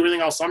that didn't do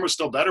anything all summer is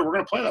still better, we're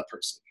going to play that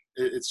person.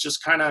 It's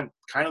just kind of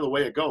the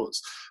way it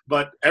goes.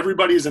 But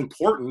everybody is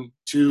important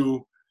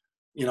to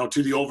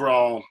the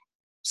overall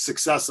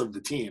success of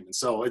the team. And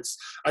so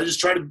I just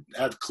try to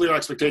have clear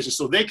expectations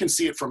so they can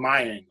see it from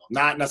my angle,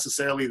 not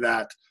necessarily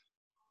that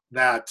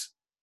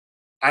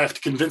I have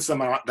to convince them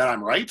that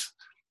I'm right,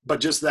 but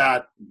just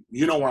that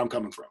where I'm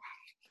coming from.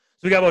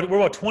 So we're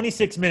about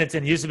 26 minutes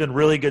in. This has been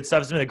really good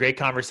stuff. It's been a great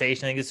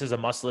conversation. I think this is a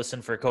must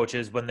listen for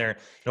coaches when they're,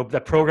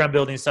 the program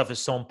building stuff is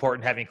so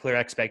important, having clear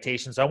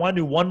expectations. So I want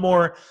to do one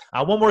more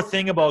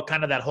thing about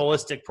kind of that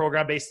holistic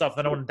program based stuff.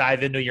 Then I want to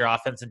dive into your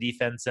offense and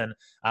defense and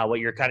what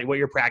your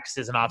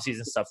practices and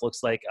offseason stuff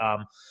looks like.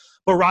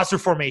 But roster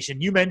formation,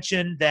 you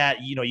mentioned that,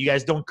 you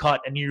guys don't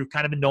cut, and you've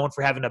kind of been known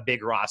for having a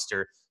big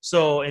roster.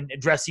 So, and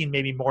addressing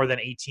maybe more than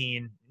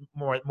 18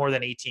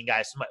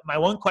 guys. So my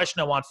one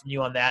question I want from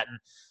you on that, and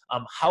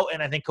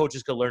and I think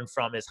coaches could learn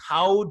from, is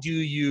how do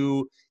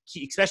you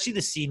keep, especially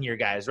the senior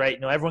guys, right?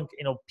 Everyone,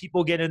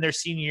 people get in their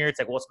senior year. It's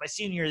like, well, it's my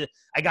senior year,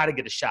 I got to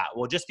get a shot.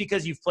 Well, just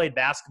because you've played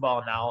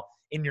basketball now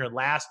in your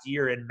last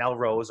year in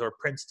Melrose or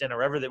Princeton or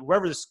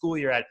wherever the school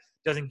you're at,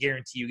 doesn't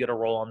guarantee you get a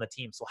role on the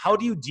team. So how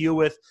do you deal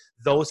with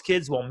those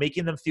kids while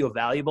making them feel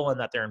valuable and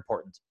that they're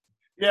important?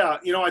 Yeah,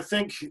 I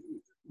think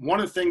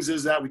one of the things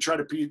is that we try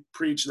to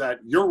preach that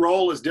your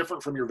role is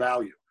different from your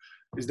value,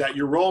 is that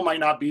your role might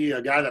not be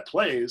a guy that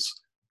plays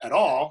at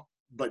all,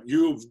 but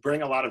you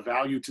bring a lot of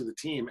value to the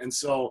team. And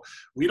so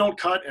we don't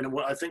cut. And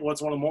I think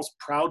what's one of the most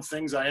proud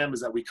things I am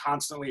is that we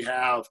constantly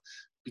have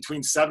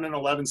between 7 and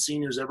 11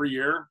 seniors every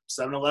year,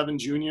 7, 11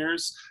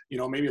 juniors,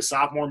 maybe a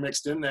sophomore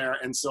mixed in there.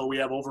 And so we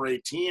have over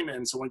 18.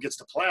 And so when it gets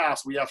to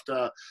playoffs, we have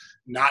to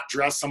not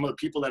dress some of the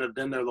people that have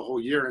been there the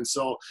whole year. And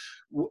so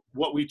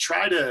what we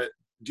try to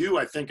do,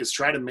 I think, is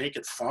try to make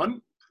it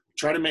fun,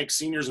 try to make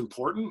seniors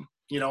important.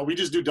 We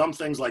just do dumb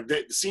things like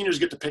the seniors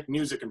get to pick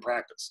music in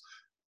practice.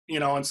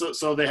 And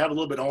so they have a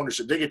little bit of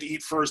ownership. They get to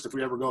eat first if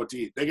we ever go to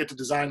eat. They get to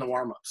design the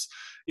warm-ups,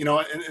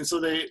 and so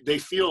they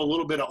feel a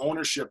little bit of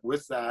ownership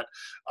with that.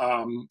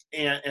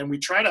 And we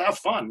try to have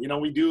fun.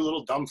 We do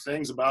little dumb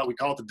things we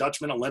call it the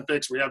Dutchman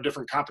Olympics. We have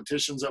different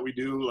competitions that we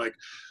do, like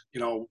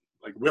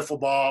wiffle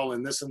ball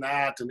and this and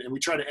that. And we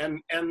try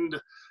to end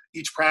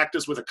each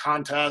practice with a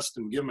contest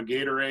and give them a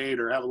Gatorade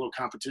or have a little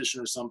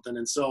competition or something.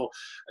 And so,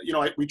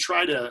 we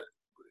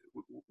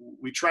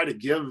try to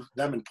give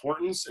them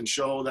importance and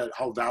show that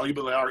how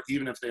valuable they are,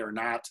 even if they are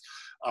not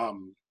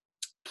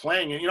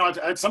playing. And,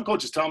 I had some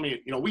coaches tell me,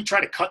 we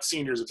try to cut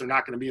seniors if they're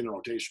not going to be in the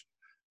rotation.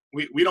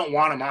 We don't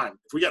want them on.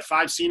 If we got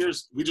 5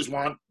 seniors, we just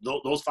want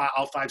those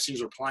all 5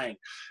 seniors are playing.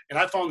 And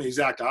I found the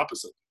exact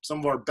opposite. Some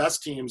of our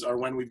best teams are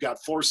when we've got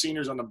 4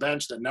 seniors on the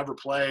bench that never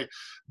play,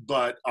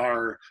 but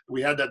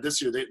we had that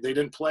this year. They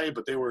didn't play,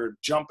 but they were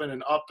jumping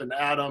and up and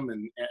at them,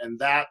 and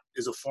that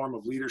is a form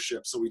of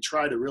leadership. So we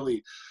try to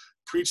really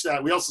preach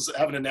that. We also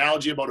have an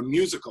analogy about a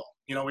musical.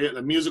 We have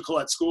a musical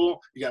at school.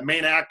 You got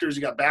main actors,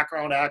 you got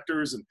background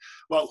actors, and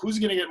well, who's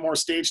going to get more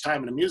stage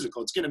time in a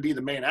musical? It's going to be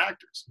the main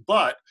actors.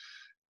 But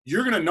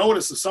you're going to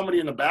notice if somebody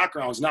in the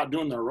background is not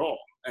doing their role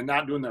and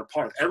not doing their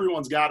part.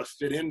 Everyone's got to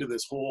fit into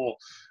this whole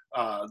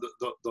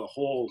the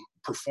whole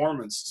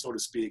performance, so to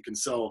speak. And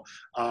so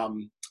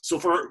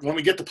for when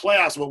we get to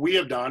playoffs, what we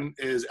have done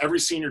is every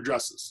senior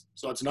dresses.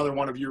 So that's another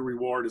one of your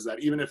reward, is that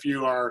even if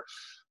you are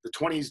the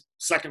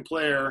 22nd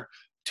player,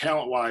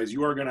 talent-wise,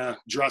 you are going to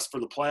dress for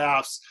the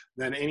playoffs,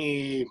 then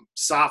any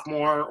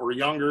sophomore or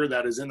younger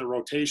that is in the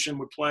rotation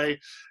would play,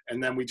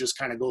 and then we just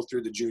kind of go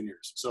through the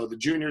juniors. So the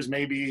juniors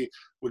maybe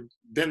would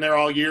been there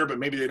all year, but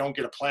maybe they don't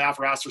get a playoff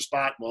roster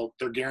spot. Well,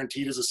 they're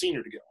guaranteed as a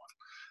senior to get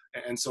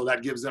one. And so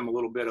that gives them a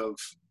little bit of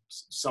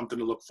something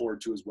to look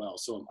forward to as well.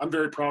 So I'm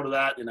very proud of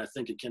that, and I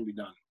think it can be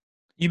done.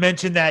 You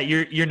mentioned that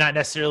you're not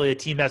necessarily a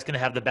team that's going to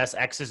have the best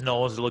X's and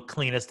O's or look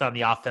cleanest on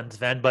the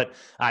offensive end, but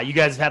you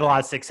guys have had a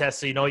lot of success.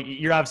 So,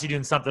 you're obviously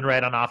doing something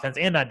right on offense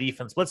and on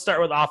defense. Let's start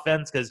with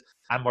offense because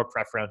I'm more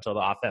preferential to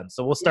offense.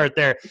 So we'll start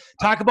there.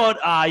 Talk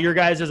about your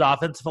guys'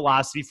 offensive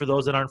philosophy for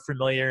those that aren't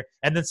familiar,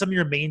 and then some of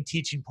your main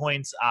teaching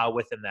points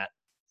within that.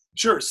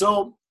 Sure.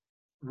 So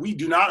we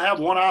do not have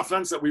one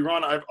offense that we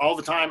run all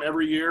the time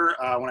every year.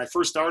 When I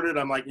first started,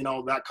 I'm like,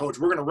 that coach,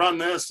 we're going to run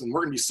this and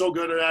we're going to be so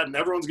good at that and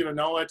everyone's going to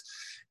know it.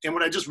 And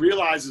what I just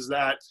realized is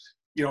that,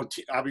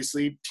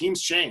 obviously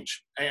teams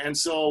change. And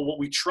so what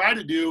we try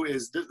to do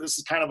is this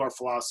is kind of our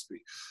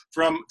philosophy.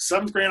 From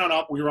 7th grade on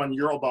up, we run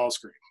Euro ball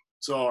screen.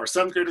 So our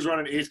 7th graders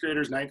run it, 8th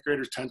graders, 9th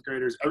graders, 10th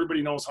graders.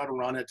 Everybody knows how to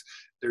run it.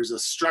 There's a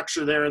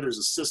structure there. There's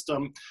a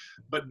system.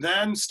 But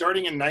then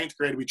starting in 9th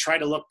grade, we try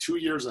to look 2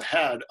 years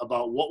ahead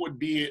about what would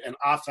be an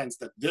offense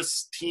that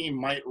this team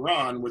might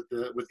run with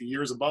the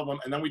years above them.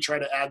 And then we try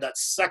to add that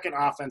second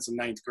offense in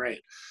 9th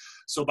grade.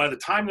 So by the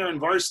time they're in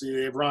varsity,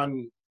 they've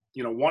run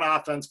one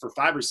offense for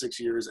 5 or 6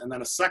 years, and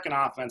then a second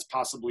offense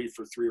possibly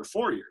for 3 or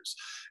 4 years.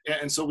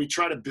 And so we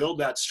try to build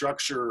that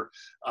structure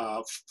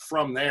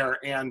from there.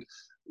 And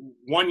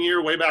one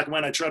year way back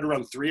when I tried to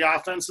run 3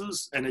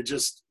 offenses, and it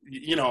just,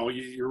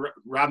 you're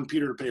robbing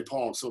Peter to pay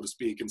Paul, so to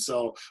speak. And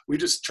so we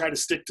just try to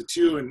stick to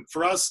 2. And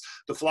for us,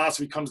 the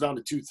philosophy comes down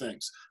to 2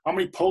 things. How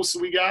many posts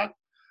do we got?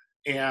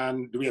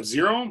 And do we have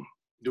 0?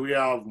 Do we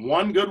have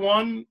 1 good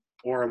one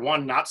or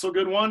 1 not so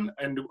good one?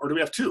 Or do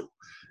we have 2?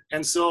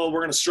 And so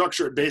we're going to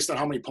structure it based on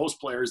how many post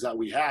players that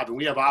we have. And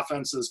we have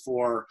offenses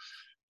for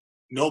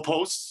no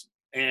posts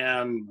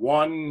and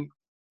 1,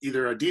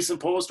 either a decent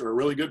post or a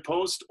really good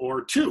post,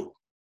 or 2,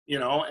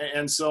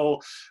 And so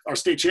our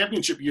state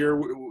championship year,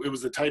 it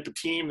was the type of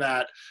team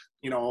that,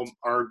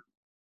 our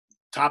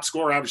top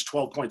scorer averaged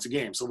 12 points a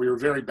game. So we were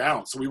very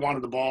balanced. So we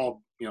wanted the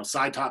ball,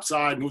 side, top,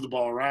 side, move the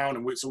ball around.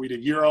 And so we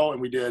did Euro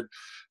and we did,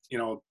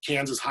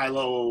 Kansas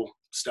high-low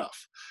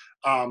stuff.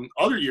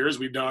 Other years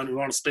we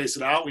want to space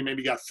it out. We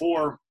maybe got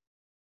four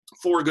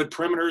good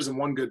perimeters and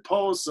 1 good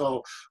post.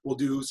 So we'll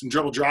do some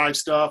dribble drive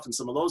stuff and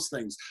some of those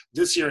things.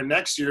 This year and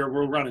next year,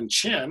 we're running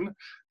chin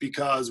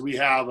because we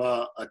have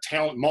a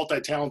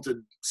multi-talented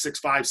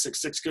 6'5",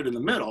 6'6" kid in the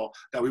middle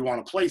that we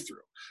want to play through.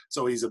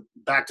 So he's a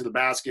back to the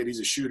basket. He's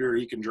a shooter.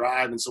 He can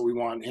drive. And so we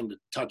want him to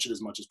touch it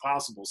as much as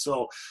possible.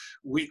 So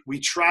we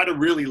try to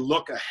really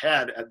look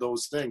ahead at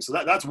those things. So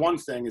that's one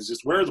thing, is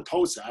just where are the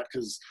posts at?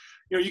 Because,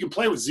 you can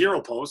play with 0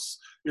 posts.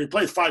 You can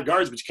play with 5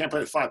 guards, but you can't play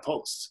with 5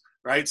 posts.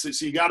 Right. So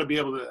you got to be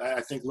able to,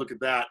 I think, look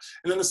at that.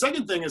 And then the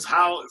second thing is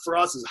how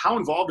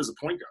involved is a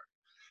point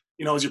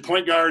guard? Is your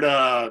point guard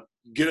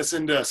get us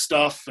into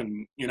stuff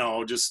and,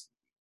 just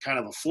kind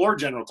of a floor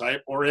general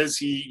type, or is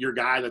he your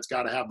guy that's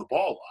got to have the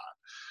ball a lot?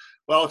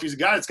 Well, if he's a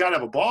guy that's got to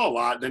have a ball a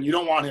lot, then you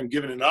don't want him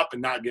giving it up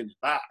and not getting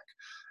it back.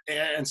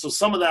 And so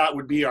some of that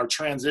would be our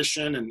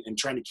transition and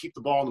trying to keep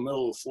the ball in the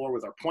middle of the floor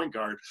with our point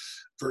guard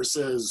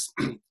versus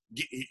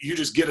you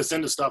just get us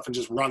into stuff and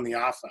just run the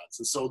offense.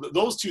 And so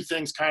those 2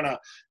 things kind of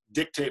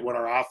dictate what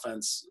our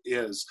offense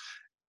is.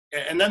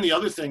 And then the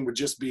other thing would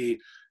just be,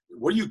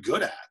 what are you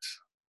good at?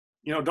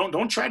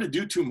 Don't try to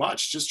do too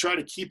much. Just try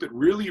to keep it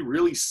really,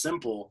 really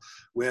simple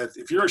with,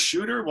 if you're a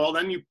shooter, well,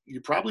 then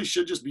you probably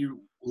should just be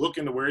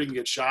looking to where you can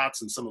get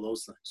shots and some of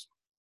those things.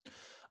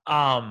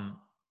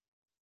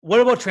 What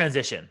about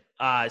transition?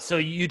 So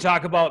you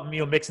talk about,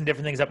 mixing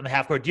different things up in the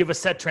half court. Do you have a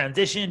set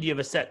transition? Do you have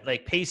a set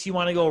pace you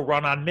want to go,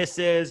 run on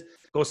misses,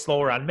 go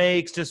slower on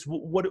makes? Just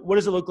what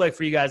does it look like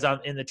for you guys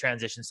in the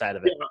transition side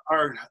of it?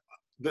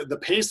 The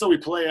pace that we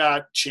play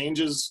at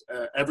changes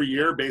every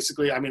year,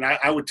 basically. I mean,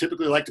 I would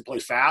typically like to play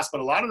fast,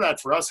 but a lot of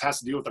that for us has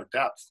to do with our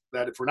depth.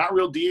 That if we're not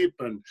real deep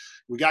and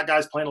we got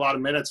guys playing a lot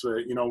of minutes,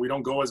 we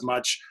don't go as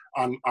much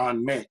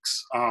on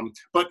makes.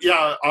 But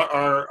yeah,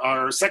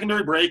 our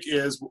secondary break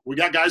is we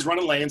got guys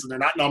running lanes and they're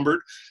not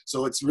numbered.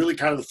 So it's really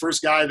kind of the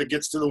first guy that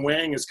gets to the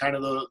wing is kind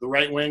of the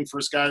right wing.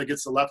 First guy that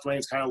gets to the left wing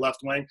is kind of left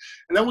wing.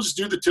 And then we'll just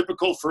do the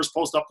typical first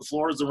post up the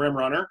floor as the rim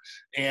runner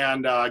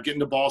and get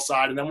into ball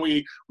side. And then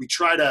we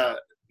try to,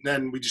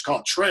 then we just call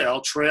it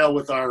trail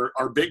with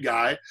our big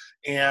guy,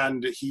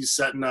 and he's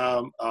setting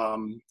a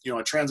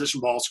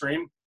transition ball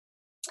screen,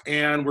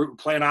 and we're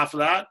playing off of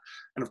that.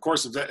 And of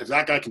course, if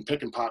that guy can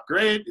pick and pop,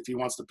 great. If he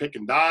wants to pick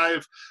and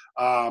dive,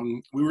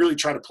 we really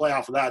try to play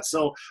off of that.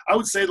 So I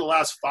would say the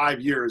last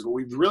 5 years, what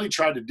we've really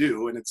tried to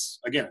do, and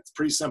it's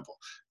pretty simple: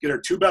 get our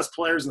 2 best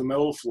players in the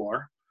middle of the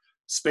floor,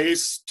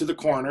 space to the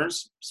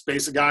corners,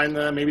 space a guy in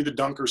maybe the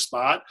dunker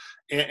spot,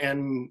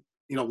 and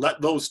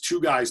let those 2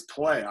 guys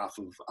play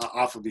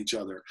off of each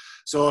other.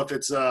 So if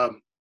it's a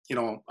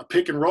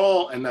pick and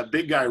roll and that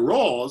big guy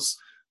rolls,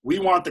 we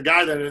want the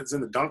guy that is in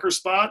the dunker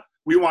spot,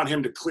 we want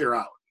him to clear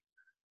out.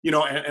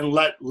 and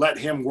let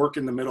him work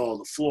in the middle of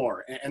the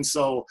floor. And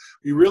so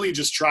we really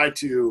just try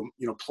to,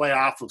 play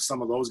off of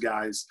some of those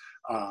guys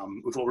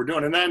with what we're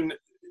doing. And then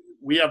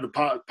we have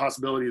the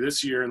possibility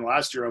this year and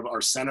last year of our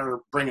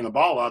center bringing the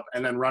ball up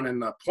and then running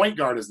the point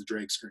guard as the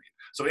drag screen.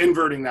 So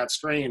inverting that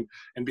screen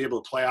and be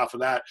able to play off of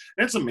that.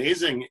 And it's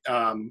amazing.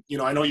 I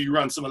know you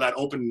run some of that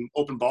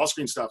open ball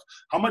screen stuff,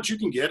 how much you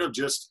can get of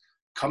just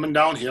coming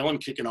downhill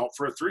and kicking out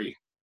for a three,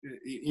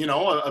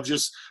 of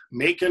just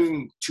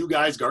making two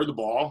guys guard the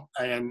ball,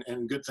 and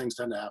good things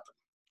tend to happen.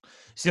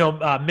 So,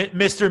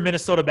 Mr.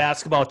 Minnesota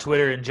basketball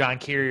Twitter and John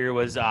Carrier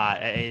was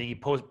he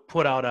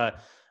put out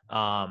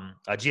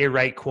a Jay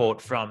Wright quote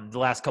from the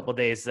last couple of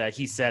days that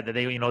he said that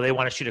they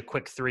want to shoot a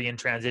quick three in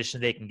transition,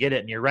 they can get it.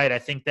 And you're right. I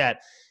think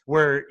that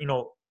where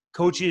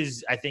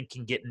coaches, I think,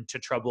 can get into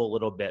trouble a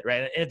little bit,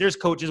 right? And if there's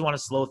coaches want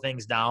to slow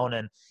things down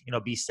and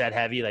be set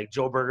heavy, like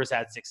Joe Berger's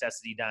had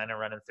success at Edina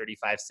running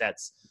 35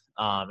 sets.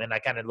 And I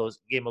kind of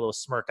gave him a little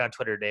smirk on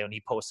Twitter today when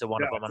he posted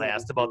one of them, and I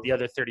asked about the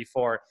other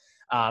 34.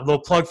 Little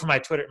plug for my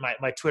Twitter,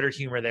 my Twitter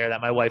humor there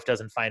that my wife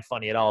doesn't find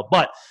funny at all.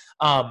 But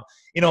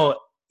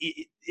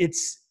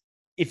it's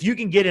if you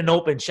can get an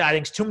open shot, I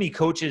think too many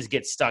coaches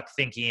get stuck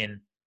thinking,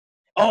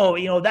 oh,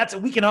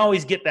 we can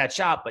always get that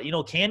shot, but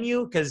can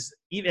you? Because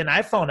even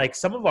I found like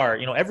some of our,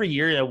 every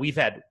year we've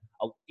had,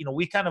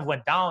 we kind of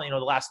went down, the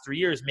last 3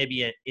 years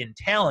maybe in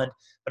talent,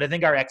 but I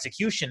think our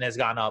execution has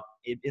gone up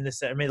in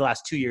maybe the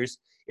last 2 years,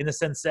 in the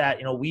sense that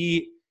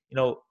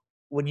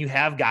when you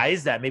have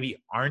guys that maybe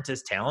aren't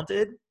as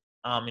talented,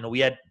 we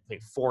had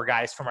like 4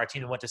 guys from our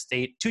team that went to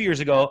state 2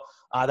 years ago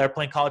that are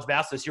playing college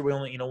basketball. This year we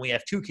only, we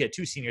have 2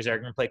 seniors that are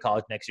going to play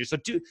college next year. So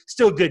 2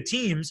 still good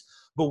teams,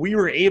 but we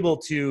were able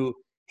to,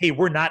 hey,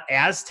 we're not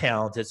as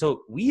talented,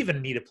 so we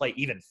even need to play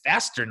even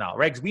faster now,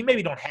 right? Because we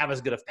maybe don't have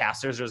as good of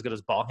passers or as good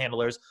as ball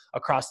handlers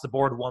across the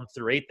board 1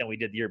 through 8 than we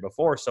did the year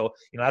before. So,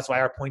 that's why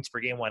our points per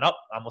game went up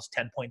almost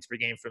 10 points per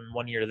game from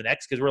one year to the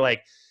next, because we're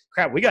like,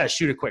 crap, we got to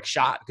shoot a quick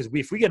shot, because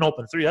if we get an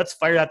open three, let's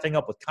fire that thing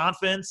up with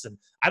confidence, and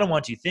I don't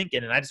want you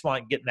thinking, and I just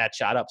want getting that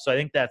shot up. So I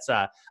think that's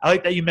I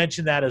like that you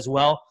mentioned that as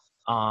well.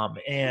 Go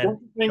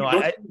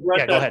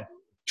ahead.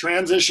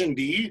 Transition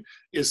D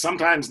is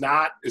sometimes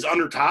is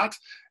under taught,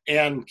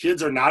 and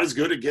kids are not as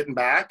good at getting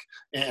back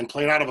and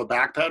playing out of a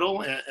back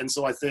pedal. And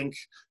so I think,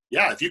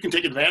 if you can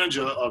take advantage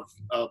of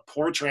a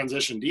poor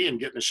transition D and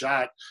getting a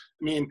shot,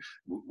 I mean,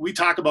 we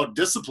talk about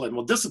discipline.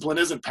 Well, discipline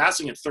isn't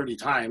passing it 30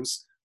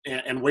 times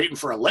and waiting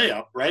for a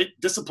layup, right?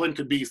 Discipline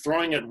could be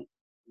throwing it,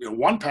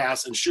 one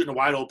pass and shooting a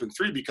wide open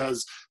three,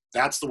 because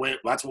that's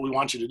what we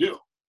want you to do.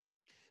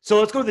 So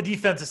let's go to the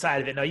defensive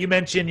side of it. Now, you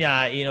mentioned,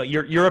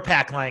 you're a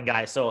pack line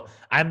guy, so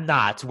I'm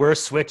not. We're a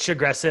switch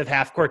aggressive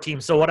half-court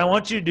team. So what I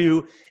want you to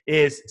do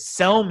is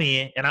sell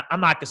me, and I'm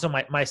not. So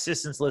my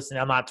assistant's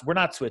listening. We're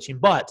not switching,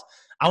 but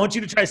I want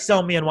you to try to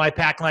sell me on why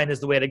pack line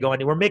is the way to go.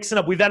 And we're mixing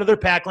up. We've had other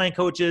pack line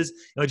coaches.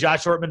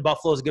 Josh Ortman,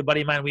 Buffalo is a good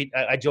buddy of mine.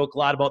 I joke a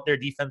lot about their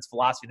defense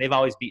philosophy. They've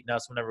always beaten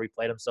us whenever we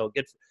played them. So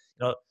good,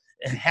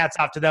 hats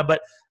off to them.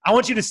 But I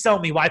want you to sell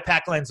me why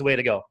pack line's the way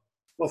to go.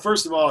 Well,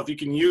 first of all, if you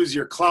can use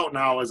your clout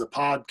now as a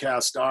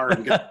podcast star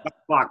and get the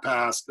clock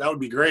passed, that would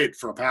be great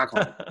for a pack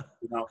line.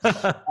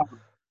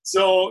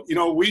 So,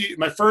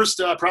 my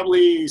first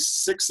probably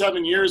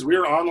 6-7 years, we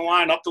were on the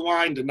line, up the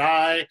line,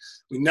 deny.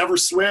 We never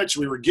switched.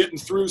 We were getting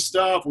through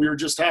stuff. We were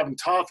just having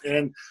tough.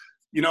 And,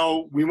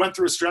 we went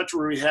through a stretch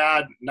where we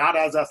had not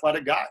as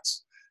athletic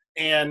guys.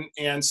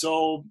 And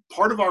so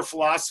part of our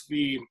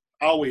philosophy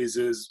always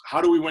is, how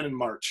do we win in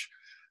March?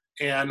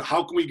 And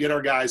how can we get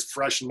our guys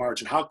fresh in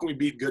March? And how can we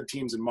beat good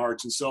teams in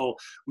March? And so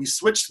we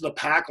switched to the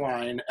pack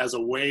line as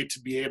a way to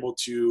be able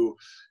to,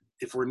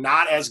 if we're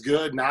not as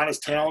good, not as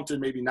talented,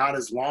 maybe not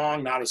as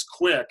long, not as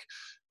quick,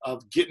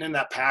 of getting in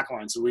that pack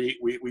line. So we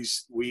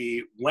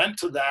went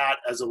to that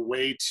as a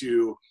way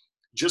to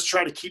just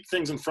try to keep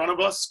things in front of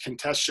us,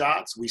 contest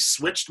shots. We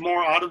switched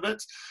more out of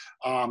it.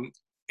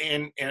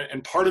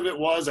 And part of it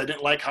was I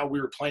didn't like how we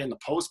were playing the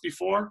post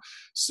before.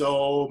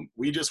 So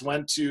we just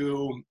went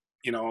to,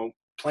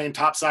 playing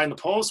top side in the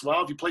post.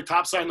 Well, if you play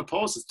top side in the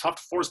post, it's tough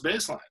to force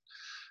baseline,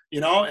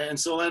 and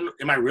so then,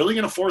 am I really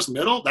going to force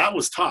middle? That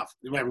was tough.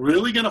 Am I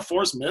really going to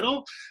force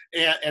middle?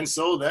 And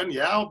so then,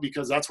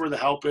 because that's where the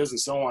help is and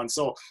so on.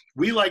 So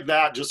we like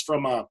that just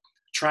from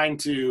trying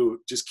to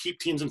just keep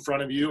teams in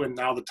front of you. And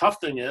now the tough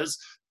thing is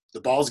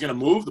the ball's going to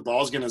move, the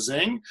ball's going to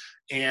zing,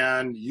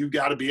 and you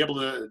got to be able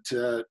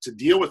to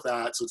deal with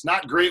that. So it's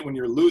not great when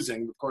you're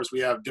losing. Of course, we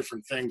have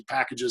different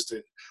packages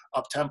to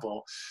up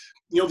tempo.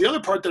 The other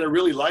part that I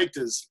really liked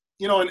is,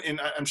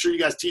 and I'm sure you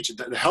guys teach it,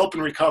 the help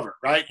and recover,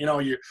 right?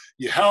 You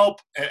help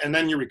and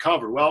then you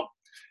recover. Well,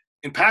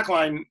 in pack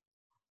line,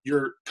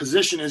 your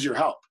position is your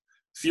help.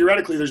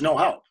 Theoretically, there's no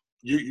help.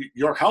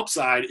 Your help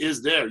side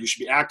is there. You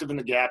should be active in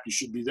the gap. You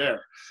should be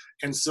there.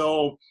 And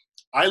so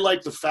I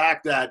like the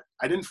fact that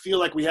I didn't feel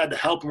like we had to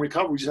help and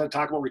recover. We just had to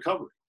talk about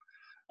recovery.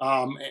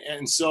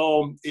 And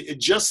so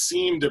it just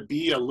seemed to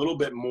be a little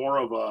bit more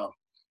of a,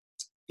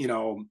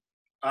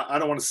 I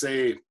don't want to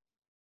say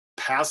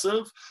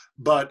passive,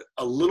 but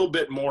a little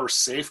bit more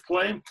safe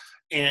play.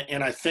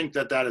 And I think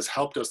that has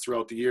helped us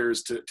throughout the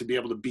years to be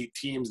able to beat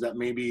teams that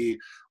maybe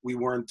we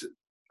weren't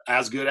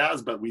as good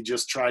as, but we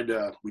just tried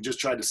to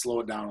slow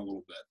it down a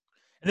little bit.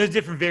 And there's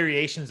different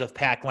variations of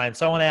pack line.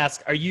 So I want to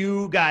ask, are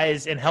you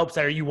guys in help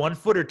side, are you 1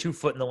 foot or 2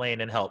 foot in the lane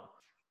in help?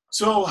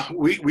 So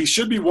we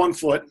should be 1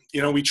 foot.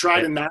 We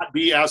try to not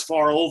be as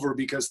far over,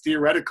 because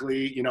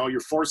theoretically, you're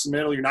forcing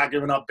middle, you're not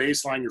giving up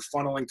baseline, you're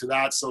funneling to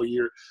that, so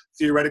you're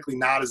theoretically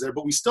not as there.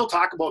 But we still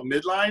talk about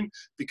midline,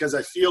 because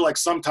I feel like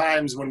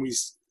sometimes when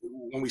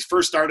we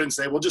first started and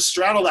say, well, just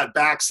straddle that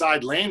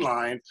backside lane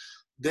line,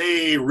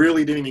 they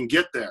really didn't even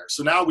get there.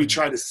 So now we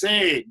try to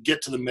say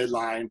get to the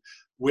midline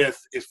with,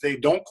 if they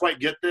don't quite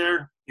get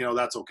there,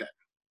 that's okay.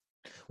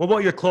 What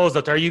about your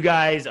closeouts? Are you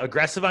guys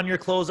aggressive on your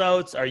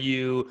closeouts? Are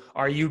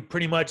you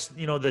pretty much,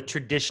 the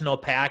traditional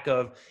pack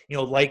of,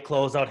 light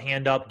closeout,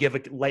 hand up, give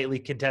a lightly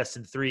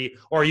contested 3,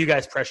 or are you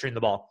guys pressuring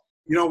the ball?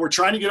 We're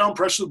trying to get on,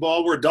 pressure the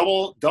ball. We're a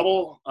double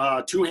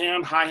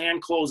 2-hand, high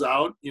hand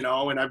closeout,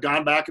 and I've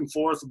gone back and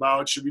forth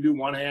about, should we do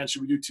 1 hand,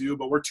 should we do 2,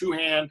 but we're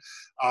 2-hand,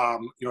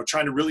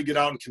 trying to really get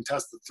out and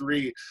contest the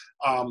 3.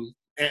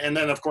 And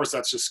then of course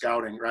that's just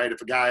scouting, right?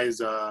 If a guy's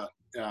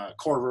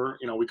corver,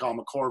 we call him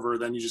a corver,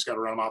 then you just got to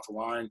run him off the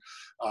line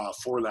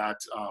for that.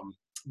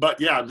 But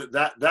yeah,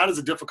 that is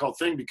a difficult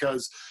thing,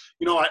 because,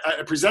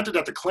 I presented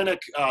at the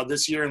clinic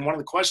this year, and one of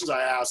the questions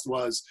I asked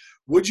was,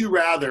 would you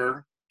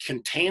rather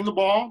contain the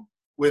ball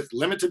with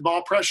limited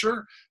ball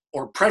pressure,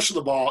 or pressure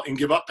the ball and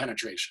give up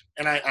penetration?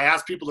 And I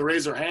asked people to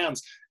raise their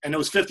hands, and it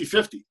was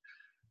 50-50,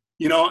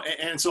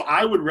 and so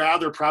I would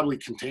rather probably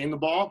contain the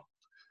ball,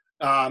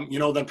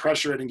 than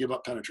pressure it and give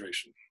up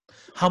penetration.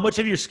 How much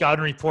of your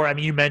scouting report,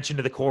 you mentioned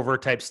the Corver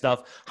type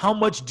stuff, how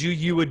much do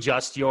you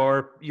adjust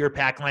your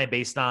pack line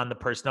based on the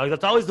personnel?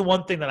 That's always the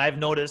one thing that I've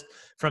noticed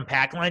from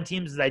pack line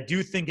teams, is I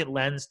do think it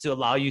lends to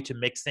allow you to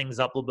mix things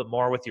up a little bit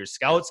more with your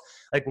scouts.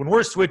 Like when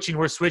we're switching,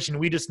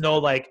 we just know,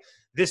 like,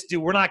 this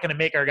dude, we're not going to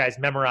make our guys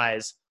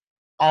memorize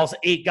all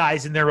 8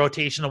 guys in their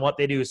rotation on what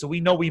they do. So we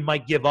know we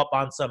might give up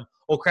on some,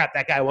 oh crap,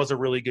 that guy was a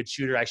really good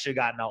shooter, I should have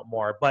gotten out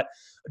more. But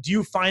do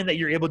you find that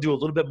you're able to do a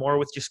little bit more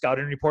with your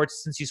scouting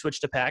reports since you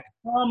switched to pack?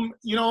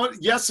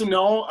 Yes and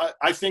no.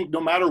 I think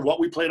no matter what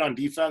we played on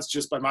defense,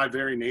 just by my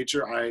very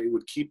nature, I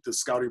would keep the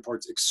scouting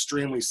reports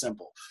extremely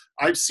simple.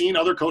 I've seen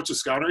other coaches'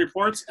 scouting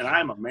reports, and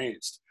I'm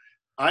amazed.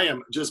 I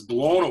am just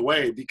blown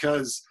away,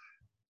 because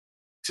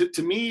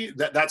to me,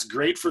 that's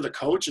great for the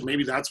coach, and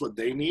maybe that's what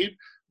they need.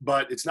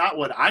 But it's not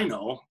what I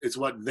know, it's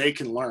what they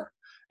can learn.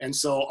 And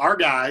so our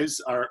guys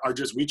are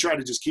just, we try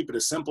to just keep it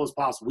as simple as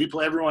possible. We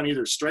play everyone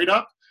either straight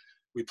up,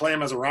 we play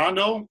them as a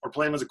rondo, or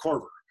play them as a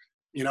corver,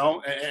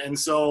 and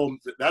so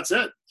that's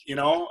it.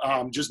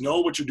 Just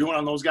know what you're doing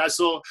on those guys.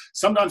 So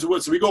sometimes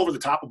we go over the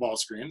top of ball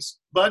screens,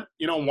 but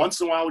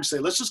once in a while we say,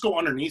 let's just go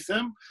underneath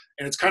him.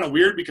 And it's kind of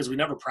weird because we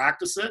never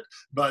practice it,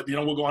 but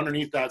we'll go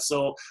underneath that.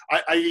 So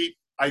I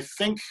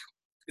think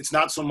it's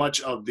not so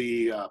much of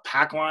the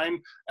pack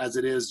line as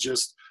it is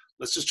just,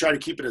 let's just try to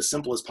keep it as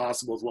simple as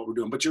possible with what we're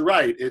doing. But you're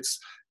right.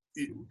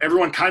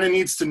 Everyone kind of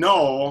needs to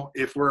know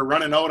if we're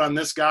running out on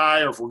this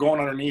guy or if we're going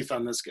underneath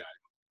on this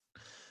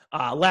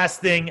guy. Last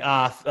thing,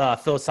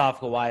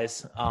 philosophical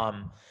wise,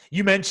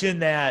 you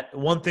mentioned that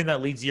one thing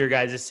that leads to your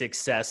guys'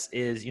 success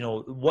is,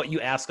 what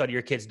you ask out of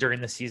your kids during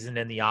the season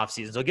and the off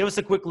season. So give us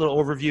a quick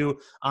little overview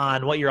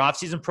on what your off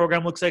season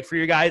program looks like for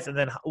your guys, and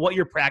then what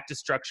your practice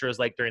structure is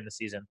like during the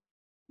season.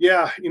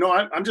 Yeah,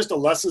 I'm just a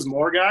less is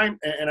more guy,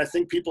 and I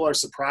think people are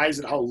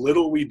surprised at how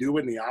little we do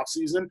in the off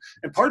season.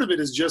 And part of it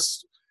is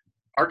just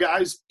our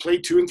guys play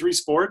 2 and 3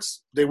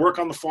 sports. They work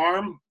on the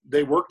farm.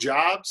 They work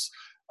jobs.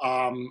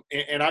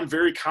 And I'm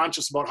very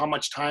conscious about how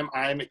much time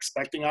I'm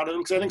expecting out of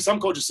them, because I think some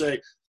coaches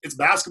say, it's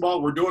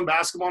basketball, we're doing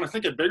basketball. And I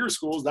think at bigger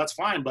schools, that's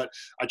fine. But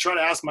I try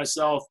to ask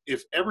myself,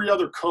 if every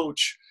other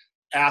coach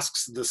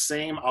asks the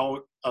same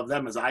out of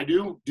them as I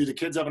do the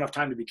kids have enough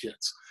time to be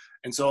kids?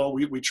 And so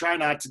we try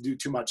not to do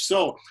too much.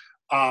 So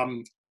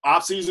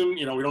off season,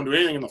 we don't do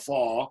anything in the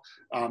fall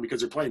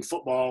because they're playing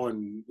football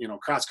and,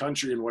 cross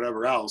country and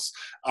whatever else.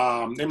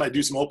 They might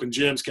do some open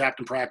gyms,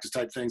 captain practice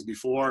type things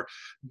before.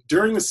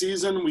 During the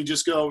season, we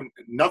just go,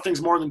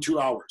 nothing's more than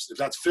 2 hours. If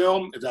that's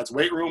film, if that's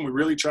weight room, we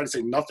really try to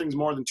say nothing's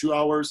more than 2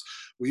 hours.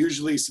 We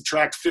usually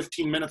subtract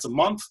 15 minutes a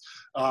month.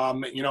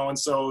 And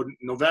so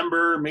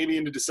November, maybe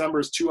into December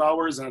is 2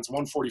 hours, and it's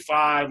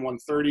 1:45,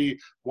 1:30,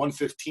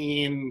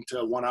 1:15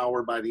 to 1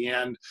 hour by the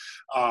end.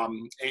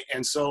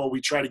 And so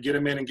we try to get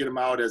them in and get them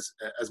out as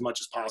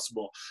much as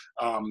possible.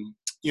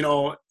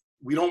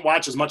 We don't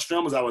watch as much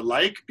film as I would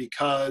like,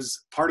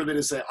 because part of it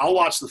is say, I'll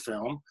watch the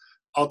film,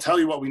 I'll tell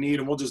you what we need,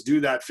 and we'll just do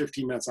that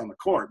 15 minutes on the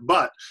court.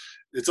 But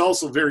it's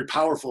also very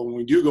powerful when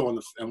we do go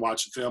and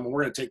watch the film, and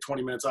we're going to take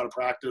 20 minutes out of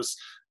practice,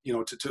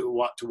 to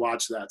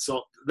watch that.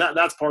 So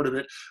that's part of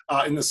it.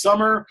 In the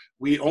summer,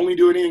 we only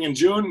do anything in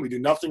June. We do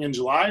nothing in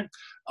July.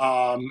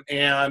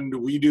 And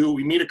we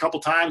meet a couple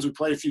times. We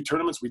play a few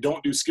tournaments. We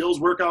don't do skills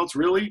workouts,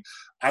 really.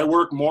 I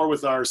work more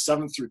with our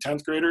 7th through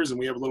 10th graders, and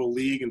we have a little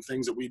league and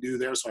things that we do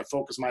there. So I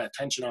focus my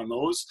attention on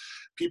those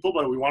people,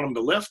 but we want them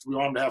to lift. We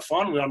want them to have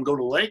fun. We want them to go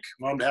to the lake.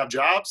 We want them to have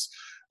jobs.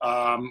 We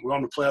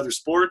want them to play other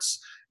sports.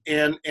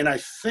 And I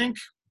think,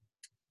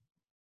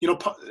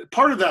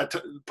 part of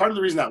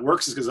the reason that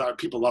works is because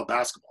people love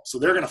basketball. So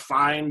they're going to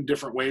find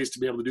different ways to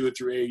be able to do it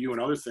through AAU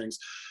and other things.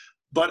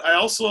 But I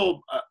also,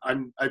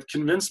 I've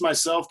convinced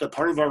myself that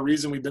part of our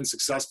reason we've been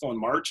successful in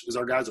March is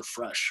our guys are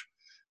fresh.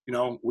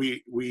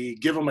 We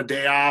give them a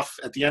day off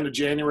at the end of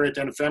January, at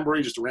the end of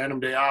February, just a random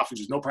day off. We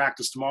just no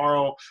practice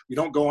tomorrow. We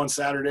don't go on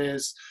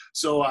Saturdays.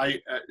 So and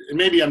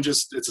maybe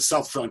it's a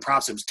self-fulfilling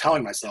prophecy. I'm just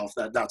telling myself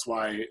that that's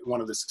why one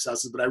of the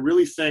successes. But I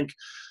really think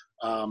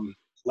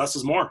less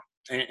is more.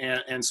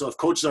 And so if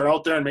coaches are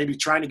out there and maybe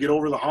trying to get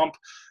over the hump,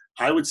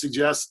 I would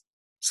suggest,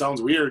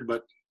 sounds weird,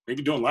 but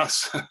maybe doing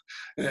less,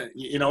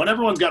 and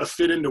everyone's got to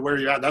fit into where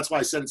you're at. That's why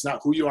I said it's not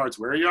who you are, it's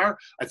where you are.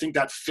 I think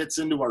that fits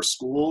into our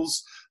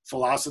school's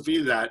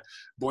philosophy that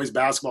boys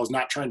basketball is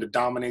not trying to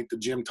dominate the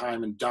gym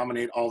time and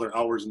dominate all their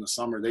hours in the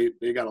summer.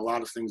 They got a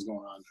lot of things going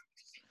on.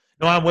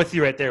 No, I'm with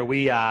you right there.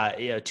 We,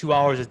 2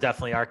 hours is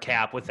definitely our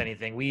cap with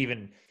anything. We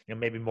even,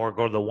 maybe more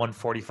go to the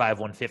 145,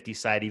 150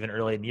 side even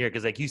early in the year.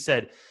 Cause like you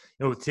said,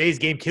 today's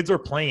game, kids are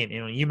playing.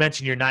 You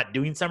mentioned you're not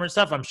doing summer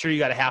stuff. I'm sure you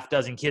got a half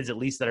dozen kids at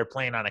least that are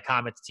playing on a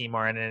Comets team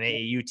or in an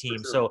AAU team.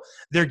 Sure. So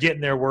they're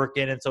getting their work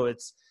in. And so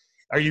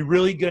are you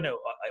really going to,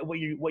 what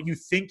you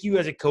think you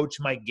as a coach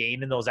might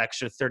gain in those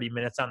extra 30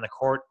 minutes on the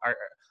court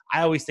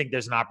I always think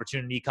there's an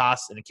opportunity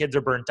cost, and the kids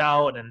are burnt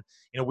out. And,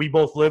 we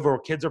both live where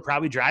kids are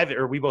probably driving,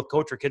 or we both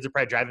coach where kids are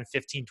probably driving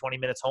 15, 20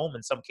 minutes home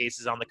in some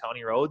cases on the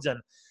county roads.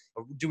 And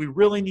do we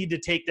really need to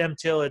take them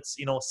till it's,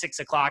 6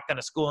 o'clock on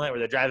a school night where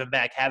they're driving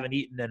back, haven't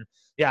eaten? And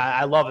yeah,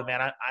 I love it,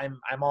 man.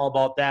 I'm all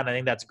about that. And I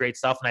think that's great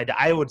stuff. And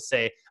I would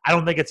say, I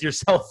don't think it's your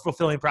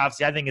self-fulfilling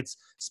prophecy. I think it's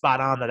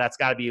spot on that's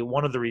got to be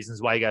one of the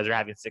reasons why you guys are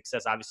having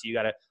success. Obviously you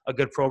got a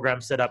good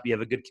program set up. You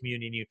have a good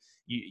community, and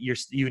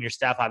you and your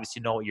staff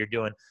obviously know what you're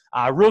doing.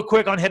 Real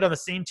quick hit on the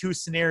same two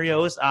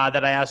scenarios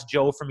that I asked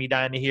Joe from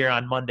Edina here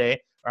on Monday,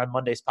 or on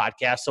Monday's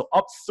podcast. So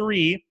up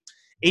 3,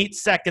 8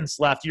 seconds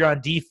left. You're on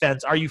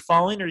defense. Are you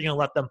fouling, or are you going to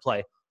let them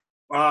play?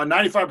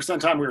 95% of the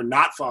time we were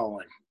not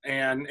following.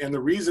 And the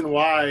reason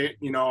why,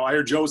 I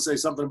heard Joe say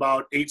something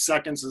about 8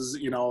 seconds is,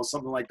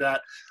 something like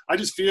that. I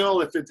just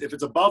feel if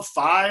it's above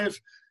 5,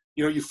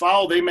 you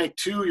foul, they make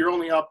 2, you're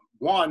only up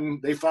 1,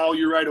 they foul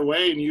you right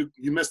away, and you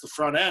miss the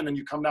front end and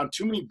you come down.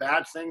 Too many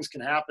bad things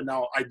can happen.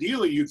 Now,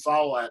 ideally you'd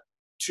foul at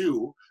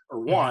 2 or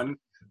 1,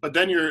 but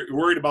then you're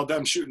worried about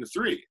them shooting a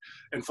 3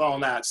 and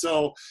fouling that.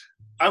 So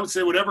I would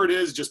say whatever it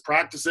is, just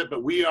practice it.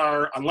 But we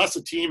are, unless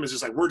a team is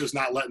just like, we're just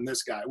not letting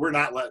this guy,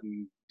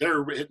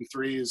 they're hitting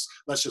 3s,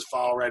 let's just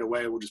foul right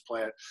away, we'll just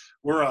play it.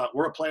 We're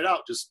a play it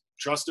out, just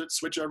trust it,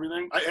 switch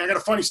everything. I got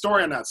a funny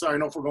story on that. Sorry, I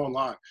know if we're going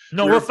long.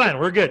 No, we're fine.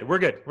 We're good. We're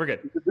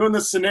doing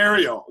this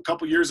scenario a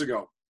couple years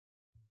ago.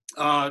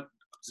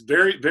 It's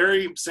very,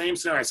 very same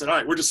scenario. I said, all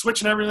right, we're just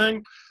switching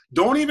everything.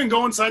 Don't even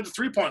go inside the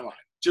 3-point line.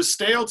 Just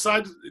stay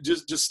outside.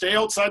 Just stay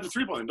outside the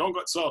 3-point line. Don't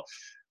go. So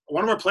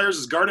one of our players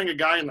is guarding a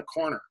guy in the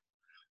corner.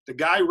 The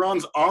guy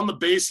runs on the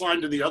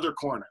baseline to the other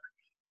corner.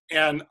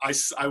 And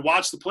I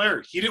watched the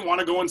player. He didn't want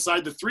to go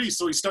inside the 3,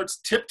 so he starts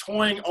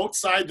tiptoeing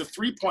outside the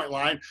 3-point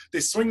line. They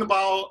swing the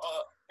ball,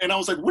 and I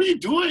was like, what are you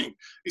doing?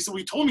 He said, well,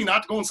 he told me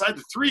not to go inside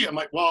the 3. I'm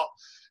like, well,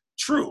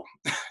 true.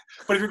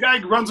 But if your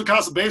guy runs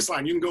across the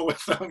baseline, you can go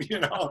with them,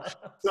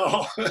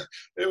 So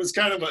it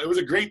was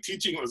a great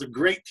teaching. It was a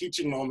great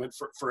teaching moment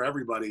for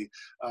everybody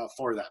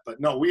for that.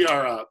 But no, we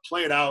are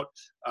play it out,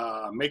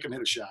 make them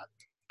hit a shot.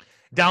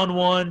 Down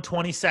 1,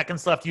 20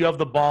 seconds left. You have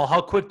the ball.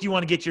 How quick do you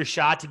want to get your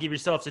shot to give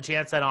yourself a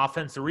chance at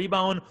offense to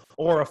rebound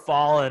or a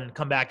fall and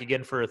come back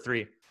again for a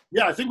 3?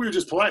 Yeah, I think we would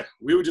just play.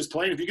 We would just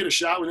play. And if you get a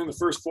shot within the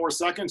first 4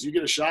 seconds, you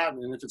get a shot.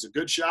 And if it's a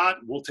good shot,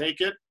 we'll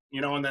take it.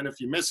 And then if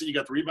you miss it, you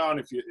got the rebound.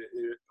 If you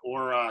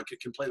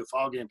can play the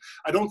foul game.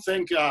 I don't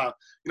think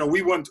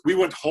we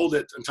wouldn't hold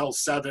it until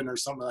 7 or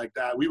something like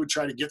that. We would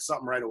try to get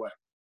something right away.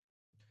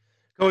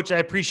 Coach, I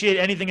appreciate it.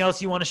 Anything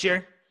else you want to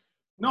share?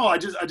 No, I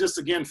just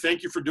again,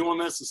 thank you for doing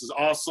this. This is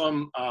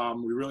awesome.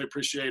 We really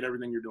appreciate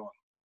everything you're doing.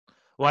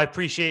 Well, I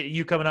appreciate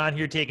you coming on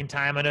here, taking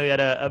time. I know you had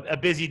a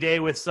busy day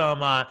with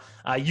some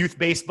youth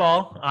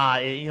baseball,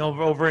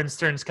 over in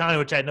Stearns County,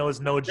 which I know is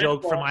no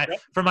joke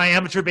from my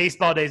amateur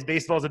baseball days.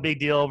 Baseball is a big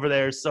deal over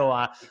there. So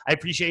I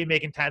appreciate you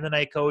making time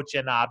tonight, Coach,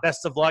 and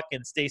best of luck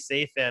and stay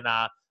safe. And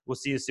we'll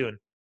see you soon.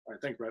 All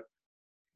right, thanks, Brett.